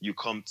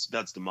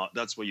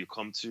 That's where you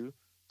come to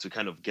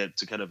kind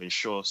of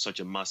insure such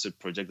a massive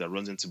project that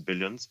runs into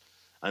billions,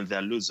 and there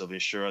are loads of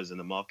insurers in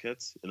the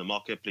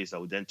marketplace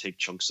that would then take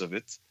chunks of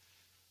it.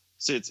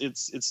 So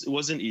it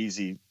wasn't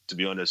easy, to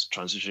be honest,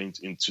 transitioning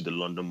into the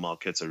London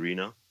market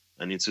arena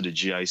and into the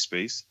GI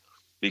space,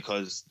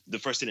 because the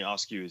first thing they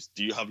ask you is,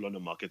 do you have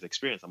London market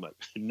experience? I'm like,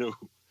 no,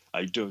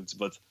 I don't,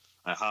 but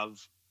I have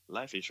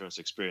life insurance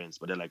experience.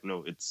 But they're like,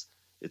 no, it's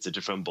a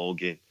different ball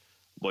game.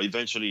 But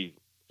eventually,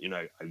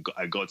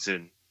 I got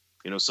in.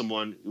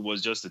 Someone, it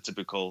was just a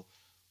typical.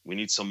 We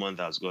need someone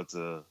that's got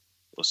a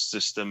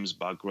systems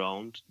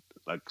background,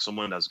 like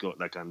someone that's got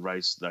that can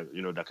write,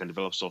 that can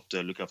develop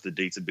software, look after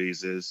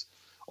databases,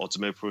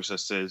 automate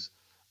processes,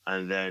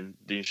 and then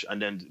the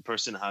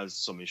person has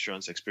some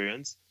insurance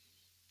experience.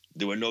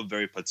 They were not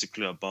very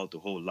particular about the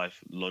whole life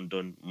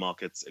London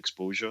market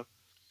exposure.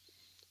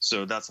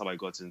 So that's how I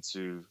got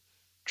into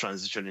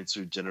transition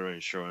into general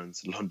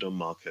insurance London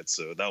market.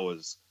 So that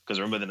was because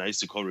I remember then I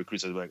used to call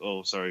recruiters like,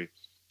 oh, sorry,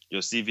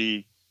 your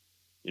CV,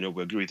 we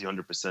agree with you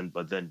 100%,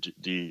 but then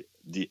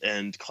the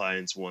end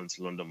clients want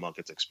London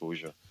market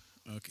exposure.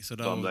 Okay. So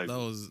So I'm like, that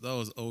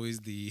was always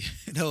the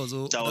that that was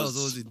always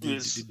was the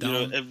is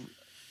down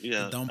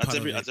yeah, part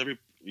of it.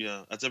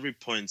 at every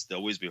point there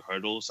always be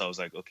hurdles. So I was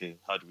like, okay,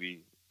 how do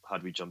we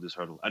jump this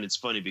hurdle? And it's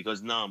funny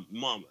because now,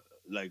 mom,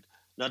 like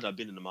now that I've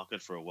been in the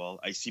market for a while,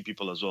 I see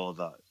people as well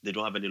that they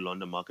don't have any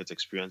London market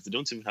experience. They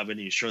don't even have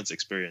any insurance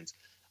experience,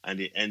 and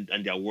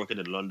they are working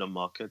in the London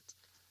market.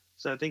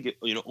 So I think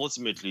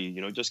ultimately,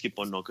 just keep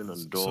on knocking on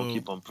the door, So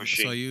keep on so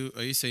pushing. are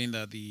you saying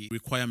that the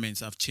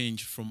requirements have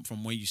changed from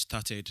when you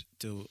started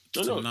No,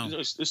 till no, now?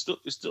 it's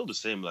still the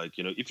same. Like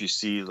if you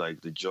see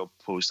like the job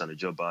post and the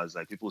job ads,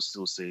 like people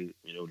still say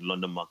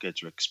London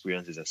market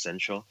experience is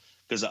essential,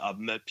 because I've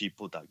met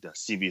people that their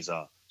CVs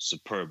are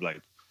superb.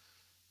 Like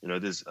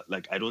this,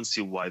 like I don't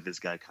see why this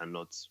guy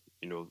cannot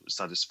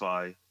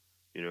satisfy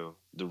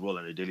the role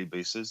on a daily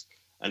basis,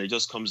 and it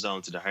just comes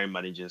down to the hiring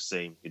manager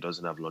saying he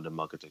doesn't have London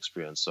market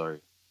experience. Sorry,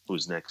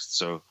 who's next?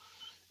 So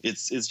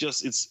it's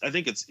I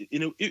think it's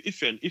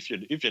if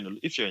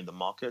you're in the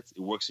market, it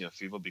works in your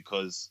favor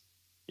because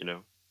you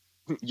know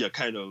you're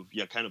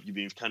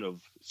being kind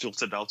of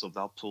filtered out of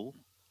that pool.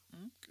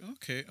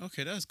 Okay,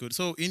 okay, that's good.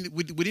 So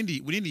within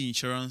the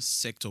insurance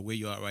sector where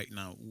you are right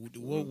now,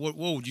 Mm. what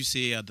would you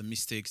say are the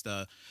mistakes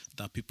that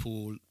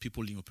people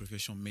in your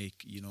profession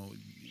make?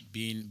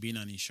 Being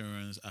an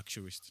insurance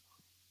actuarist.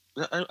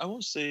 I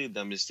won't say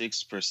that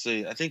mistakes per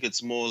se. I think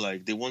it's more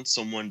like they want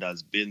someone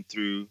that's been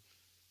through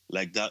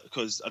like that,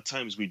 because at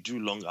times we do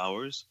long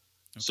hours.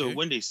 So Okay.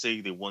 when they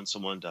say they want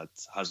someone that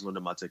has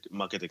London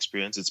market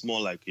experience, it's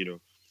more like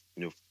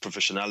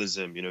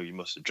professionalism. You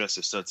must dress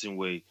a certain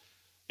way.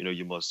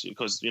 You must,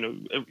 because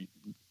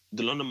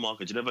the London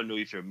market, you never know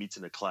if you're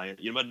meeting a client.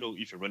 You never know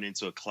if you're running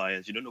into a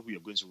client. You don't know who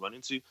you're going to run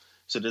into.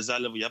 So there's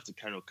that level. You have to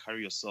kind of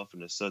carry yourself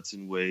in a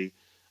certain way,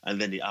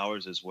 and then the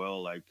hours as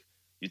well. Like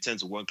you tend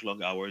to work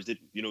long hours. The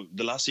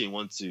last thing you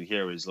want to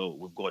hear is, "Oh,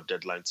 we've got a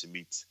deadline to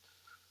meet."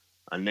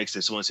 And next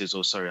day, someone says,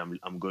 "Oh, sorry,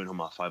 I'm going home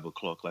at 5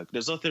 o'clock." Like,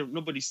 there's nothing.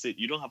 Nobody said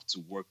you don't have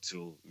to work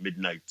till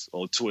midnight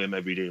or 2 a.m.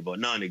 every day.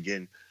 But now and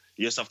again,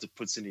 you just have to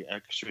put in the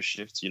extra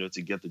shifts,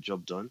 to get the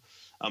job done.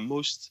 And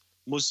most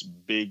most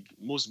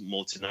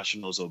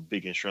multinationals or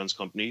big insurance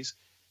companies,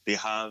 they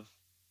have,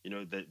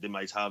 they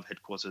might have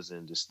headquarters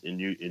in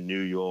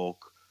New York.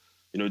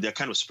 They're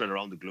kind of spread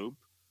around the globe.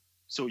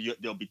 So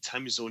there'll be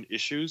time zone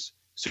issues.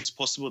 So it's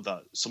possible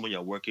that someone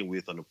you're working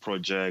with on a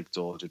project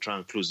or to try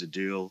and close a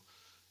deal,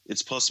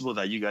 it's possible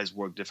that you guys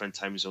work different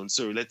time zones.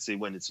 So let's say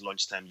when it's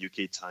lunchtime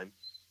UK time,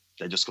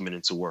 they're just coming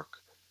into work.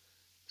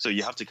 So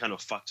you have to kind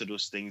of factor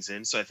those things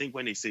in. So I think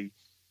when they say,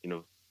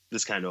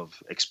 this kind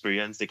of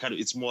experience,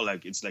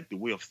 it's like the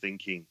way of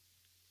thinking,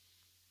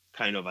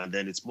 kind of, and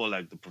then it's more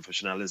like the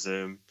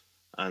professionalism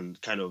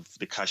and kind of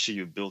the cachet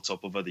you've built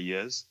up over the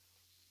years.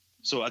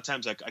 So at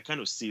times I kind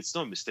of see it's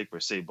not a mistake per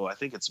se, but I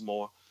think it's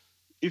more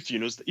if you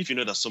know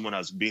that someone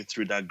has been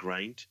through that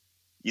grind,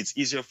 it's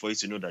easier for you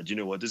to know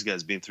that this guy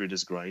has been through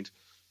this grind.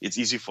 It's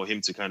easy for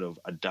him to kind of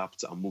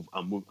adapt and move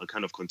and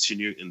kind of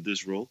continue in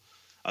this role,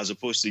 as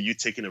opposed to you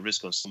taking a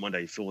risk on someone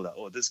that you feel that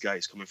this guy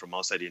is coming from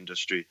outside the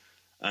industry,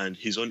 and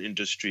his own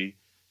industry.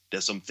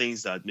 There's some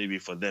things that maybe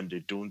for them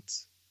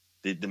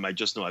they might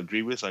just not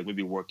agree with, like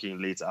maybe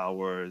working late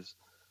hours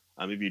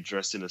and maybe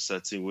dressed in a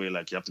certain way,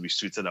 like you have to be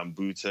suited and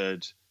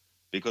booted,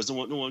 because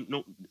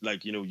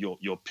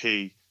your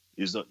pay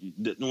is not,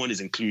 no one is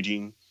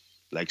including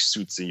like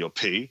suits in your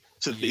pay.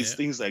 So it's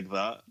things like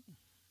that,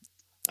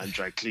 and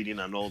dry cleaning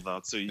and all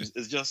that. So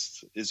it's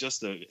just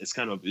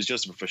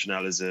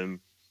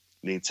professionalism,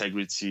 the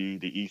integrity,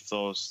 the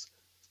ethos.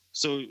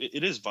 So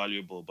it is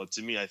valuable. But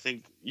to me, I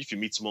think if you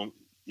meet someone,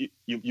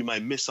 you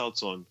might miss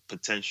out on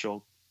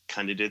potential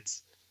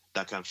candidates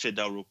that can fit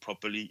that role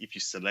properly if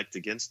you select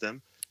against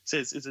them. So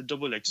it's a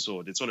double-edged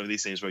sword. It's one of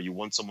these things where you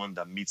want someone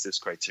that meets this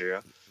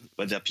criteria,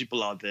 but there are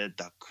people out there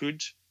that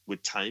could,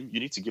 with time, you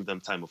need to give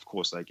them time, of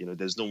course. Like,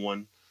 there's no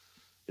one,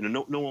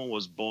 no one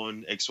was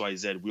born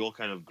XYZ. We all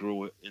kind of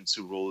grow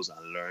into roles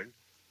and learn.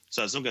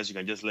 So as long as you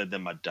can just let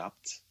them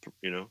adapt,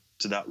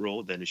 to that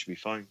role, then it should be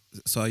fine.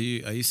 So are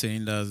you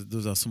saying that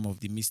those are some of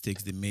the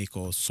mistakes they make,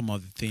 or some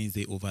of the things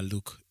they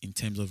overlook in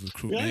terms of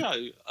recruitment?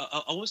 Yeah.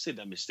 I won't say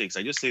they're mistakes.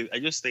 I just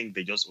think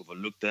they just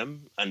overlook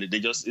them, and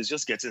it's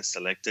just getting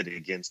selected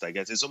against. I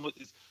guess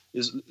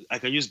I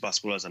can use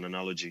basketball as an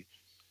analogy.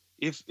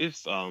 If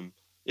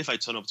I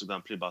turn up to go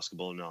and play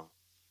basketball now,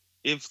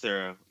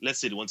 let's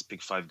say they want to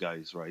pick 5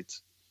 guys, right?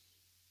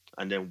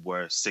 And then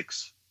we're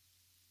 6,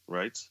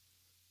 right?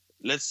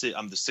 Let's say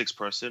I'm the 6th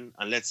person,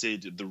 and let's say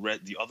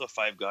the other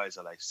 5 guys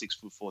are like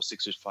 6'4",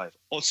 6'5".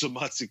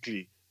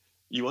 Automatically,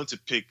 you want to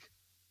pick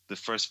the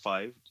first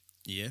 5.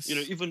 Yes.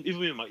 Even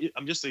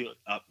I'm just saying,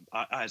 I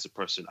as a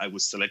person, I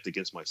would select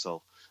against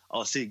myself.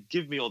 I'll say,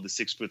 give me all the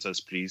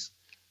 6-footers, please,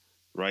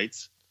 right?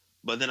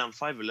 But then I'm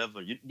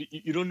 5'11".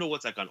 You don't know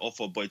what I can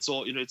offer, but it's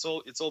all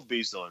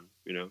based on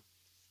your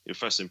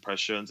first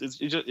impressions.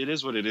 It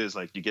is what it is.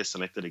 Like, you get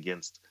selected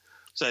against.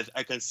 So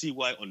I can see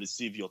why on the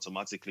CV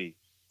automatically,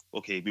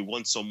 okay, we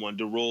want someone.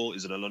 The role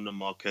is in the London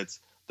market.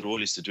 The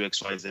role is to do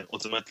X, Y, Z.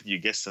 Automatically, you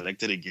get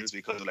selected against,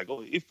 because like,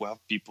 if we have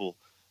people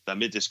that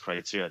meet this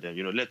criteria, then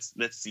let's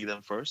see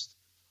them first.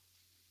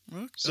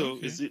 Okay. So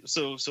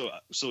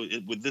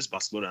with this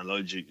basketball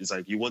analogy, it's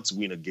like you want to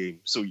win a game.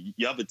 So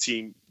you have a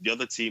team. The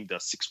other team, there are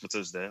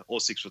 6-footers there, all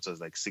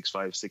 6-footers, like 6'5",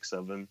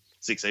 6'7",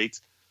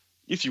 6'8".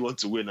 If you want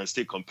to win and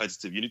stay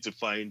competitive, you need to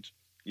find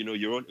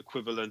your own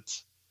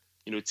equivalent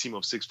team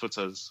of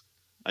 6-footers.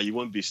 And you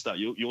won't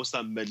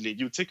start meddling.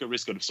 You take a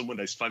risk on someone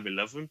that's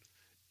 5'11"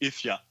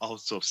 if you're out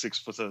of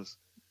 6-footers.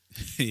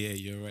 Yeah,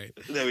 you're right.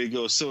 There we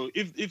go. So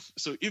if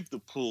you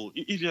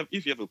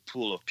have a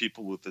pool of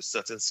people with a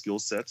certain skill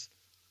set,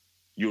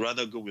 you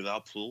rather go with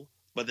that pool.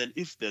 But then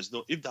if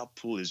that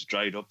pool is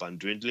dried up and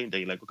dwindling,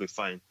 then you're like, okay,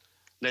 fine.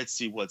 Let's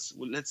see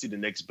the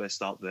next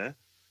best out there.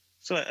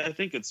 So I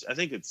think it's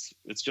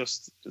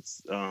just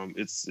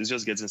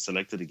getting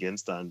selected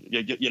against, and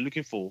you're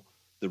looking for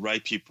the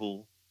right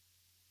people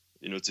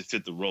to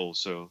fit the role.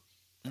 So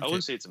I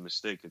wouldn't say it's a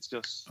mistake. It's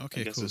just,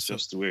 okay, I guess cool. it's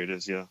just the way it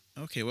is. Yeah.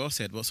 Okay, well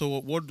said. But so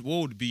what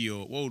would be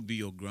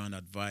your grand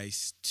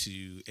advice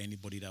to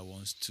anybody that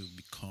wants to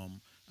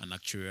become an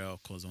actuarial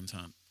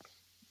consultant?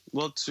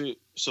 Well,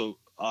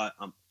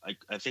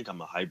 I think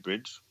I'm a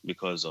hybrid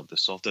because of the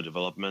software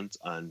development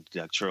and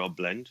the actuarial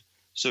blend.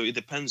 So it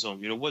depends on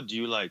what do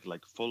you like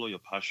follow your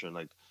passion.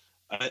 Like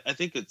I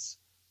think it's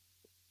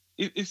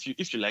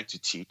if you like to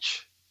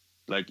teach,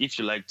 like if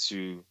you like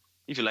to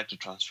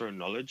transfer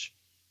knowledge,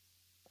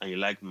 and you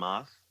like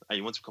math, and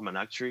you want to become an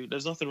actuary,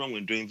 there's nothing wrong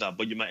with doing that.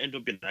 But you might end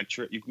up being an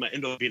actuary. You might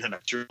end up being an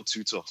actuarial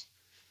tutor,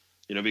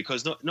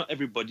 because not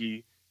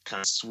everybody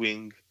can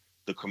swing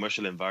the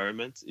commercial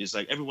environment. It's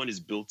like everyone is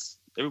built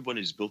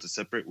a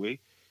separate way.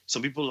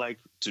 Some people like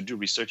to do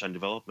research and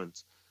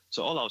development.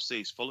 So all I'll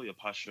say is follow your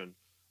passion.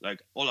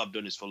 Like, all I've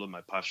done is follow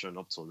my passion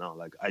up till now.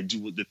 Like, I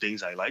do the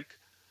things I like.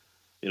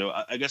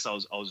 I guess I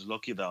was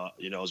lucky that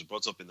I was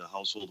brought up in a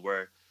household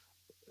where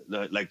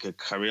like a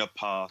career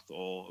path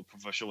or a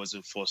profession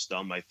wasn't forced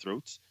down my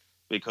throat,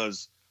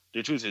 because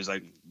the truth is,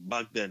 like,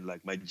 back then,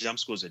 like, my JAMB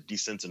scores are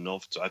decent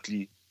enough to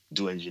actually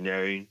do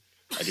engineering.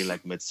 I didn't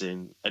like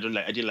medicine. I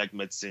didn't like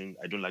medicine.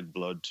 I don't like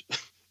blood.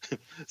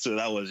 So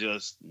that was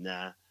just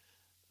nah.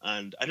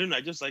 And I don't know,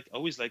 I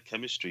always like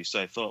chemistry.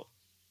 So I thought,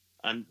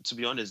 and to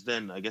be honest,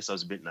 then I guess I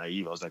was a bit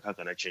naive. I was like, how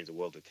can I change the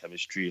world with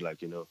chemistry?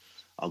 Like,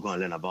 I'll go and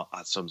learn about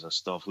atoms and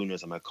stuff. Who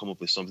knows? I might come up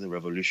with something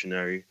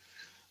revolutionary.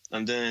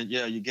 And then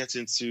yeah, you get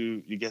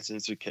into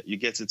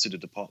the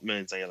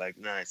department, and you're like,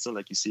 nah, it's not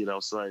like you see it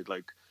outside.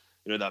 Like,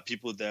 there are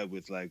people there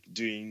with like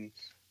doing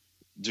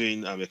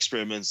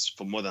experiments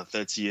for more than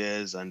 30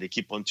 years, and they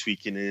keep on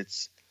tweaking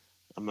it.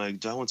 I'm like,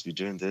 do I want to be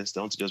doing this?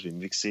 Do I want to just be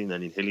mixing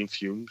and inhaling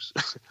fumes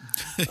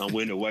and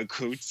wearing a white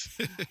coat?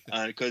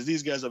 And because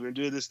these guys have been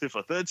doing this thing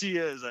for 30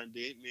 years and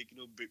they ain't making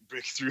no big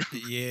breakthrough.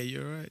 Yeah,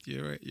 you're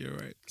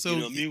right.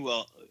 So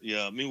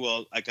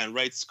Meanwhile, I can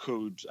write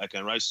code, I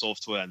can write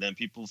software, and then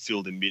people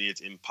feel the immediate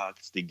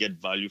impact. They get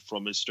value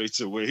from it straight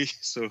away.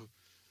 So,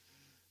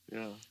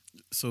 yeah.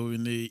 so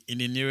in the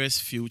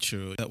nearest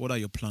future, what are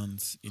your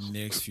plans in the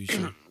nearest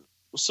future?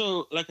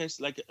 So, like I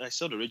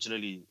said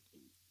originally,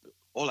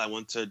 all I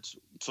wanted,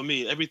 for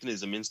me, everything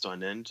is a means to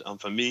an end. And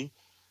for me,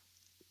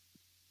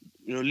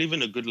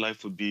 living a good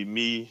life would be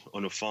me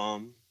on a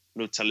farm,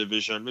 no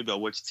television. Maybe I'll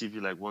watch TV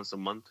like once a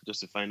month just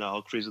to find out how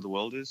crazy the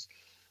world is.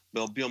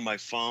 But I'll be on my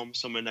farm,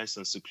 somewhere nice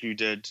and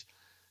secluded,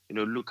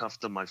 look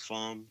after my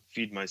farm,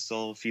 feed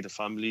myself, feed the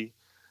family.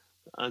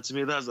 And to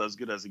me, that's as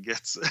good as it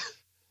gets.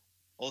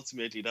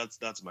 Ultimately,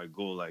 that's my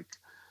goal. Like,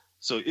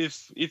 so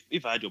if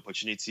I had the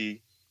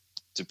opportunity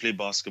to play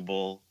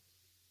basketball,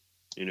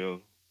 you know,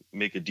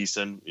 make a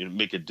decent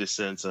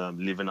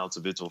living out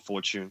of it or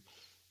fortune,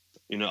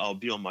 I'll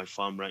be on my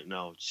farm right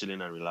now, chilling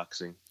and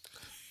relaxing.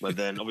 But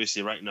then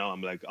obviously right now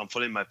I'm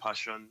following my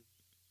passion,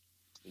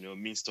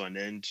 means to an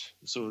end.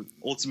 So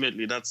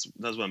ultimately that's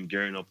what I'm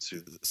gearing up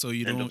to. So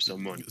you End don't up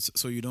someone.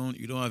 so you don't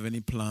have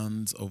any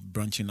plans of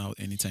branching out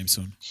anytime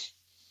soon?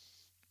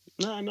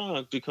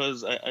 No,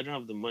 because I don't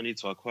have the money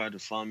to acquire the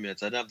farm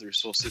yet. I don't have the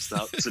resources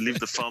to leave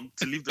the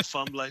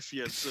farm life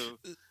yet. So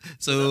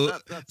So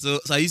that's so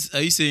are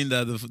you saying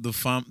that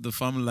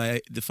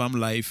the farm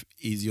life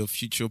is your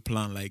future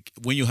plan? Like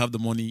when you have the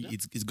money, yeah.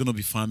 it's gonna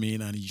be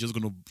farming, and you're just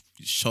gonna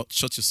shut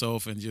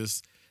yourself and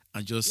just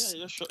and Yeah, just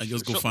yeah, and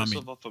just go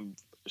farming.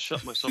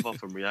 Shut myself up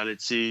from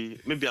reality.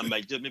 Maybe I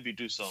might just maybe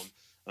do some,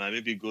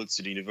 maybe go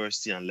to the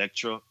university and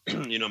lecture.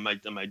 I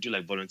might do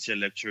like volunteer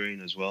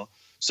lecturing as well.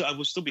 So I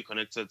will still be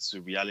connected to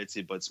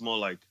reality, but it's more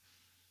like,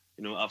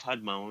 I've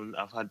had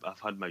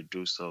my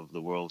dose of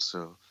the world.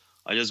 So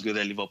I just go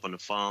there, live up on the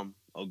farm.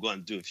 I'll go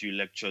and do a few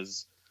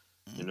lectures,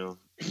 you know,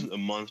 a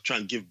month. Try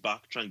and give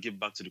back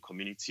to the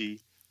community.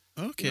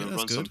 Okay, that's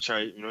Run some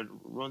good.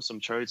 run some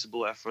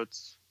charitable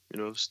efforts.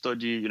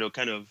 Study.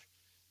 Kind of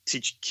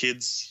teach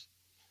kids.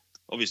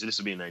 Obviously, this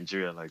will be in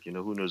Nigeria. Like,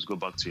 who knows? Go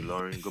back to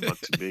Ilorin, go back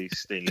to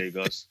base, stay in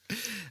Lagos,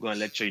 go and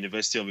lecture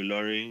University of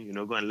Ilorin.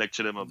 Go and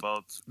lecture them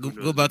about, Go who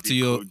go knows, back to maybe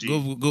your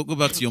Cody. go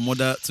back to your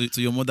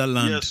Yeah,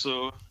 motherland.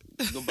 so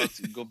go back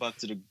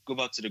to the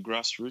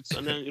grassroots,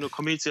 and then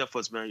community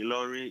efforts, man.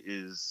 Ilorin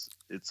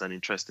it's an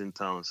interesting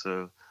town,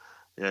 so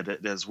yeah,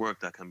 there's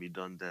work that can be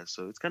done there.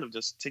 So it's kind of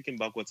just taking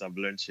back what I've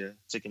learned here,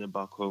 taking it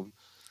back home.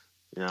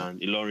 Yeah, and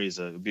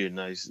Ilorin be a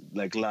nice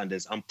like land.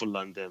 There's ample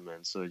land there,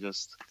 man. So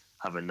just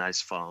have a nice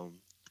farm,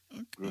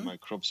 grow my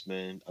crops,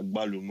 man.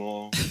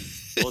 Agbalumo,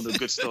 all the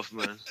good stuff,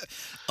 man.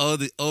 All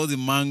the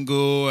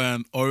mango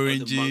and All the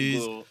oranges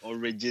mango,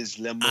 oranges,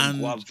 lemon, and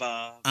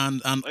guava,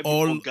 and every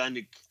all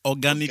organic,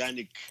 organic,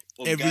 organic,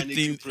 everything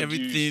organically produced.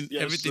 everything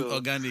Yeah, everything so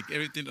organic,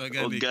 everything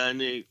organic.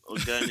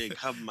 organic.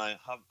 Have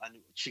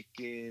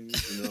chicken,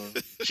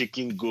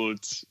 chicken,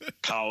 goat,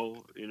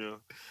 cow.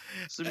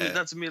 So Uh,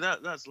 that to me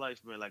that's life,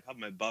 man. Like have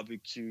my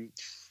barbecue.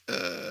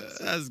 That's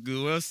it. that's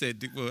good. Well said,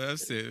 Dipo. Well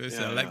said. Well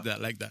said. I Yeah, like yeah. that.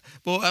 I like that.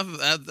 But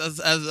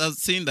I've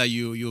seen that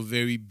you're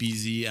very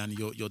busy, and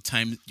your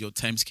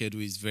time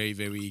schedule is very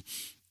very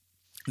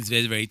it's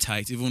very very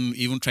tight.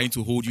 Even trying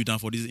to hold you down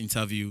for this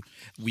interview,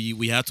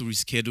 we had to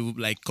reschedule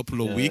like a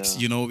couple of weeks.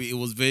 Yeah, It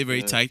was very very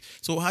yeah. tight.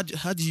 So how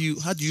do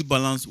you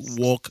balance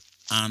work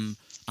and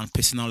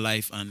personal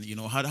life, and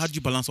how do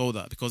you balance all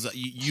that? Because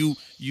you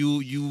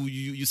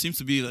seem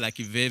to be like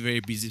a very very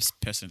busy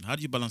person. How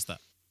do you balance that?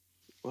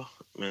 Well,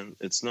 man,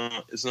 it's not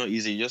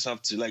easy. You just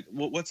have to like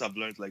what I've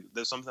learned. Like,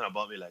 there's something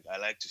about me. Like, I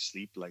like to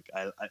sleep. Like,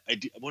 I'm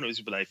one of those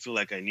people. I feel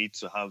like I need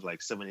to have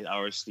like 7 8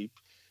 hours sleep.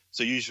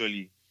 So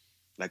usually,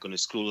 like on a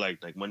school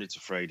like Monday to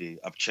Friday,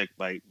 I've checked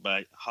by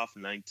half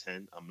 9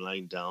 10. I'm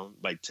lying down.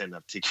 By 10,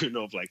 I've taken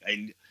off. Like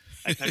I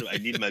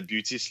need my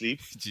beauty sleep.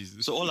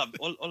 Jesus. So all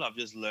I've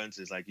just learned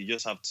is like you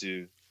just have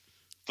to.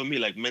 For me,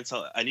 like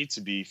mental, I need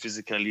to be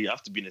physically. I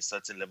have to be in a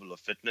certain level of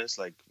fitness,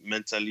 like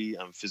mentally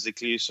and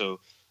physically. So,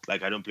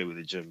 like, I don't play with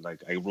the gym.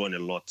 Like, I run a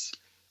lot.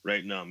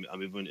 Right now,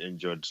 I'm even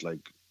injured.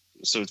 Like,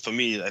 so for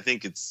me, I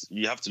think it's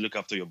you have to look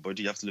after your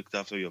body. You have to look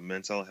after your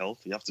mental health.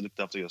 You have to look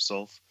after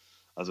yourself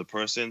as a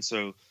person.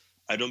 So,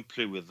 I don't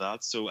play with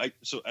that.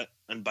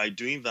 And by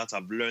doing that,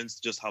 I've learned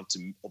just how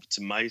to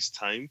optimize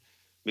time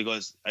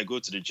because I go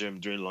to the gym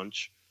during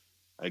lunch.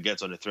 I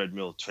get on a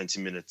treadmill 20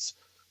 minutes,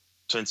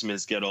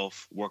 get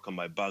off, work on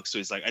my back. So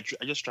it's like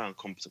I just try and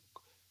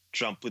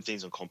put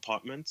things in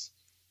compartments.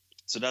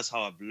 So that's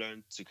how I've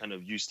learned to kind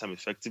of use time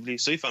effectively.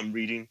 So if I'm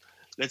reading,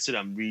 let's say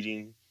I'm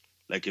reading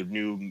like a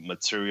new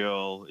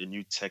material, a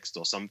new text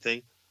or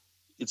something.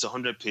 It's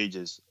 100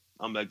 pages.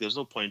 I'm like, there's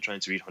no point trying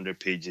to read 100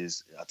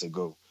 pages at a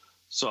go.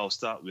 So I'll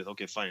start with,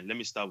 okay, fine. Let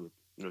me start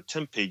with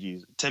 10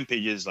 pages. 10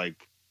 pages,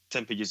 like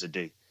 10 pages a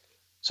day.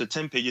 So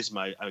 10 pages,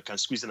 I can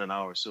squeeze in an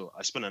hour. So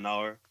I spend an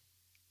hour.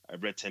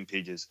 I've read 10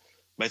 pages.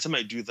 By the time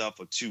I do that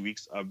for 2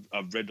 weeks,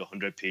 I've read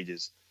 100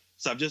 pages.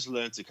 So I've just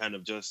learned to kind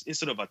of just,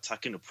 instead of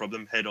attacking the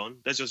problem head on,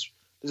 let's just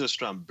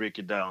try and break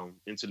it down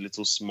into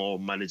little small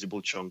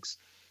manageable chunks,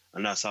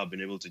 and that's how I've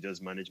been able to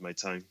just manage my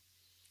time.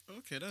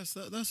 Okay, that's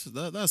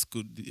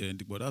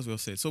good. But that's well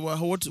said. So,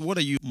 what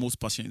are you most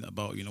passionate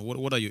about?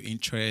 What are your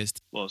interests?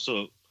 Well,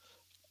 so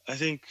I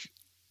think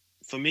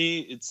for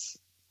me,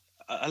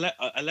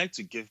 I like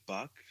to give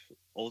back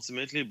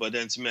ultimately, but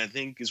then to me, I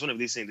think it's one of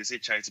these things. They say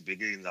charity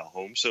begins at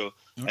home, so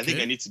I think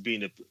Okay, I need to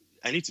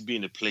be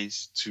in a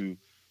place to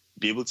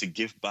be able to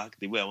give back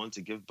the way I want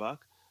to give back,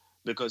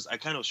 because I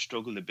kind of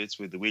struggle a bit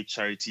with the way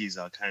charities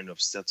are kind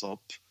of set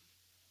up.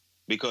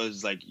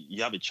 Because like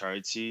you have a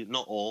charity,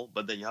 not all,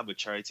 but then you have a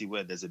charity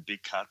where there's a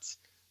big cat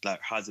that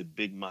has a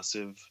big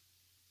massive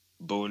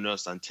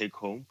bonus and take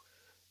home.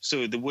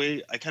 So the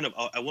way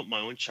I want my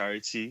own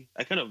charity.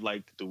 I kind of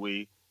like the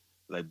way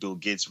like Bill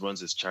Gates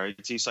runs his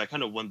charity. So I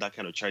kind of want that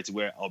kind of charity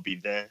where I'll be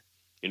there.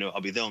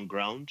 I'll be there on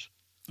ground.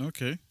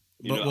 okay.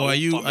 But I are won't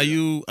you farm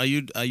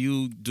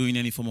it. doing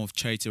any form of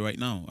charity right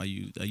now? Are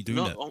you doing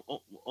No,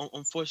 that?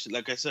 unfortunately,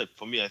 like I said,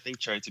 for me, I think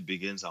charity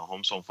begins at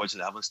home. So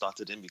unfortunately, I haven't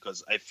started in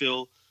because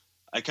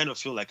I kind of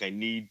feel like I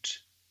need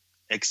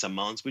X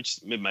amount, which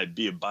might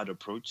be a bad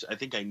approach. I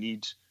think I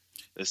need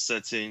a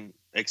certain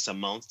X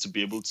amount to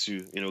be able to,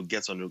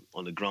 get on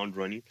the ground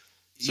running.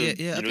 So, Yeah,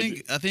 yeah.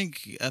 I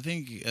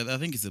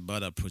think it's a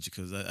bad approach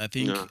because I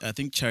think yeah, I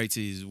think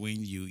charity is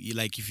when you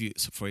like if you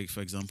so for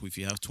example if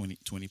you have 20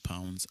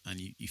 pounds and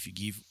if you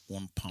give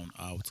 £1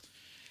 out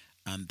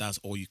and that's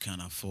all you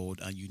can afford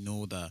and you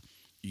know that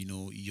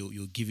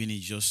you're giving it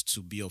just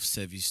to be of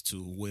service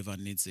to whoever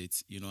needs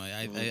it.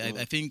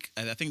 I think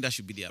that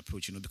should be the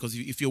approach. Because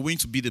if you're willing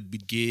to be the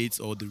Bill Gates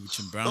or the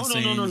Richard no, no,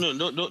 no, no, Bransons,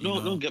 no, no, no, you no,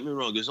 don't know, get me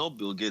wrong. It's not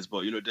Bill Gates,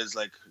 but there's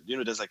like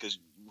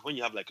when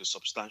you have like a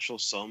substantial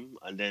sum,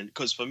 and then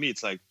because for me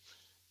it's like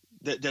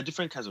there are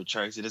different kinds of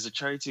charity. There's a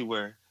charity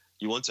where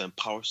you want to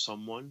empower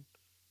someone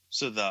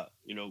so that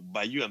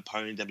by you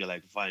empowering them, you're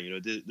like fine.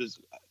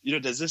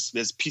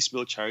 There's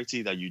piecemeal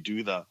charity that you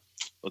do that.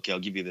 Okay, I'll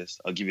give you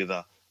this, I'll give you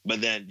that, but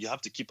then you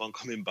have to keep on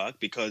coming back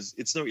because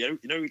it's not I'm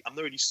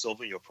not really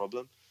solving your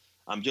problem.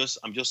 I'm just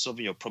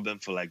solving your problem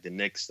for like the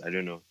next, I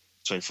don't know,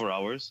 24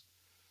 hours.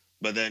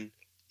 But then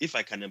if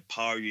I can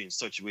empower you in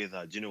such a way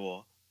that you know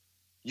what,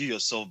 you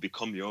yourself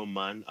become your own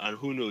man, and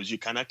who knows, you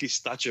can actually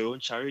start your own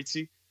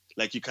charity.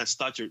 Like you can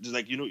start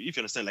like if you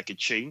understand, like a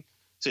chain.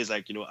 So it's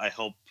like I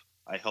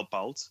help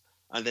out,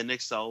 and then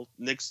next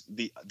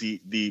the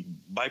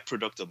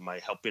byproduct of my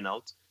helping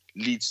out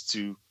leads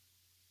to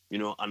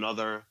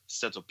another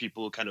set of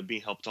people kind of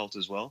being helped out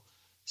as well.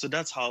 So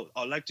that's how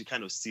I like to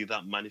kind of see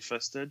that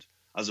manifested,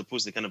 as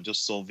opposed to kind of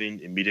just solving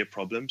immediate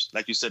problems.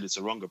 Like you said, it's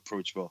a wrong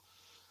approach, but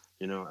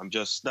I'm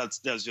just that's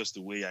just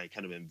the way I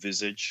kind of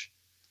envisage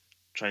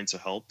trying to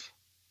help.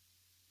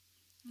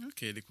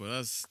 okay, Dikwa,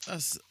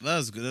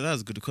 that's good.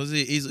 That's good because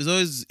it's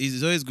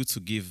always good to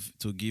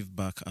give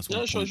back at one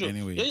Yeah, sure, point sure. Yeah,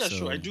 anyway. yeah,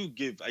 sure. I So do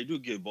give. I do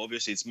give. But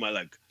obviously, it's my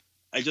like.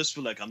 I just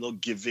feel like I'm not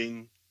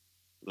giving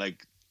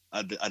like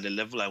at the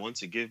level I want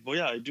to give. But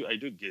yeah, I do. I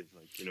do give.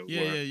 Like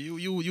yeah, where. yeah,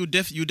 you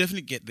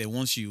definitely get there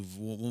once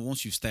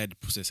you've started the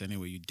process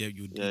anyway. You Yeah,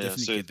 yeah.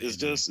 definitely So get there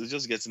anyway. it's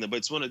just getting there. But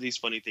it's one of these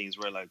funny things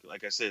where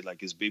like I said,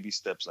 like it's baby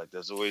steps. Like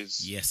there's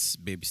always Yes,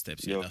 baby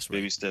steps. Yeah, that's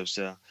baby right. steps.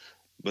 Yeah.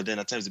 But then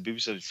at times the baby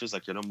steps it feels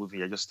like you're not moving.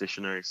 You're just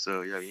stationary.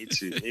 So yeah, we need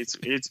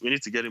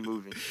to get it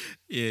moving.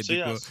 Yeah, So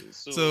yeah. Dikwa.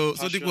 So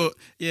So Dikwa, passion.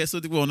 yeah, so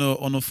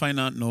Dikwa, on a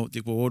final note,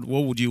 Dikwa,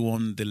 what would you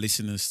want the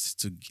listeners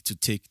to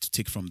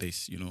take from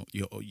this?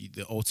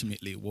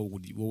 Ultimately, what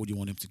would you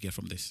want them to get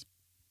from this?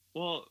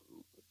 Well,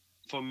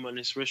 from an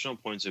inspirational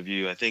point of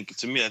view, I think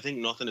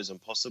nothing is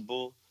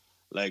impossible.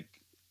 Like,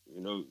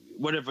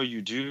 whatever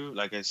you do,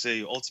 like I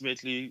say,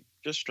 ultimately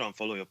just try and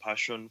follow your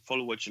passion,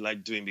 follow what you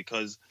like doing,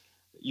 because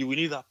you will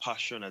need that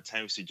passion at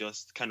times to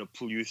just kind of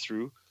pull you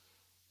through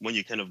when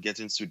you kind of get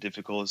into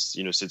difficult,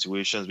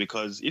 situations.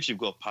 Because if you've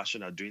got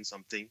passion at doing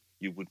something,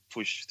 you would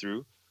push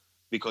through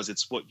because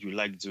it's what you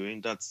like doing.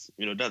 That's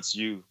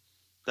you.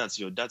 That's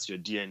your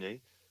DNA.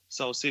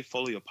 So I'll say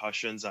follow your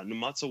passions, and no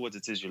matter what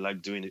it is you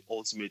like doing, it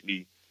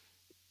ultimately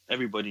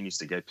everybody needs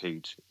to get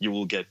paid. You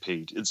will get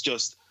paid. It's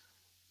just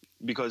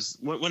because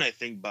when I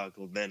think back,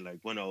 well, then like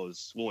when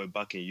we're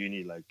back in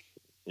uni, like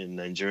in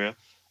Nigeria,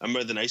 I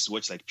remember then I used to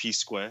watch like P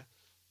Square.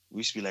 We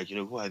used to be like,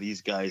 who are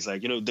these guys?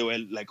 Like, they were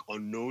like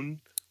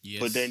unknown,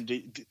 but Yes.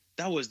 then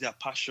that was their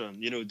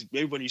passion.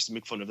 Everybody used to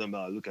make fun of them.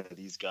 Look at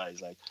these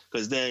guys, like,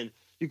 because then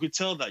you could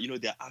tell that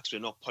their acts were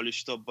not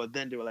polished up, but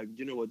then they were like,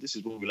 what, this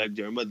is what we like.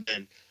 Do you remember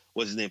then?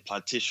 What's his name?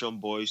 Plantation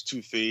Boys,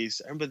 Two Face.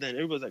 I remember then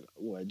everybody's like,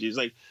 what? It's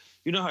like,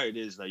 you know how it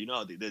is. Like,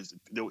 how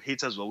the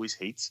haters will always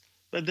hate,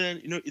 but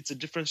then it's a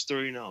different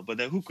story now. But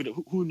then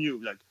who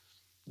knew? Like,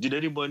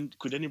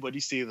 Could anybody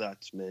say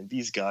that, man?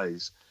 These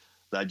guys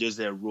that are just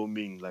there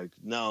roaming, like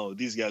now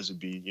these guys would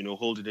be,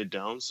 holding it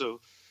down.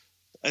 So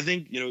I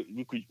think,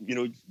 we could,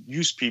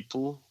 use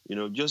people,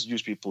 just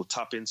use people,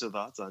 tap into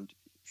that and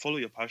follow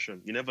your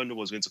passion. You never know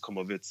what's going to come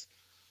of it,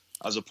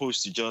 as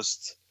opposed to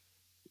just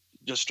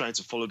trying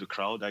to follow the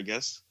crowd, I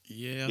guess.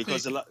 Yeah,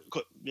 because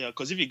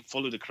if you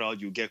follow the crowd,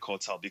 you get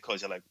caught out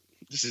because you're like,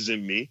 this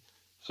isn't me.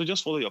 So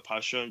just follow your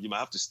passion. You might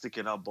have to stick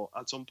it out, but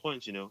at some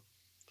point,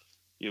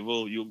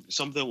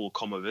 something will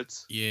come of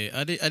it. Yeah,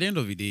 at the end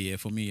of the day, yeah,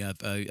 for me,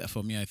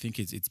 I think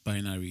it's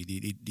binary.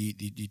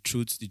 The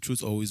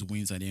truth always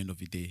wins at the end of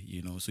the day.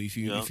 So if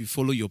you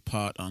follow your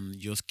part and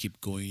just keep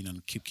going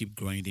and keep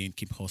grinding,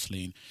 keep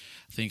hustling,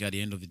 I think at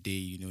the end of the day,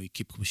 you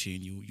keep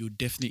pushing. You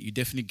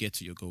definitely get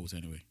to your goals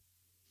anyway.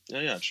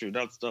 Yeah, true.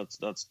 That's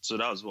so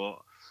that's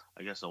what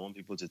I guess I want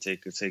people to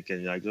take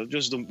it. Like,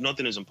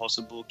 nothing is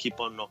impossible. Keep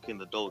on knocking,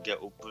 the door will get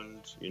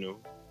opened.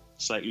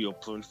 Slightly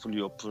open,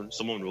 fully open.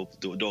 Someone will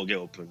the door get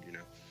opened.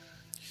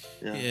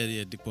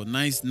 Yeah, Dikbo.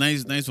 Nice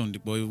one,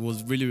 Dikbo. It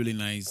was really, really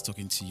nice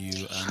talking to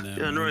you. And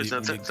no worries.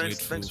 really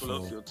Thanks a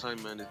lot for your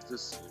time, man. It's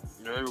just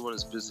everyone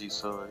is busy,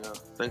 so yeah.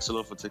 Thanks a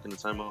lot for taking the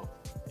time out.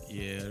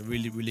 Yeah,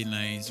 really, really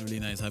nice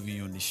having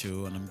you on the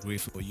show, and I'm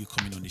grateful for you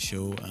coming on the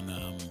show.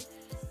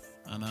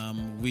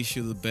 And wish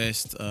you the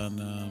best,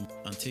 and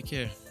take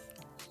care.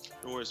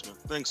 No worries, man.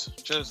 Thanks.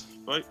 Cheers.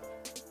 Bye.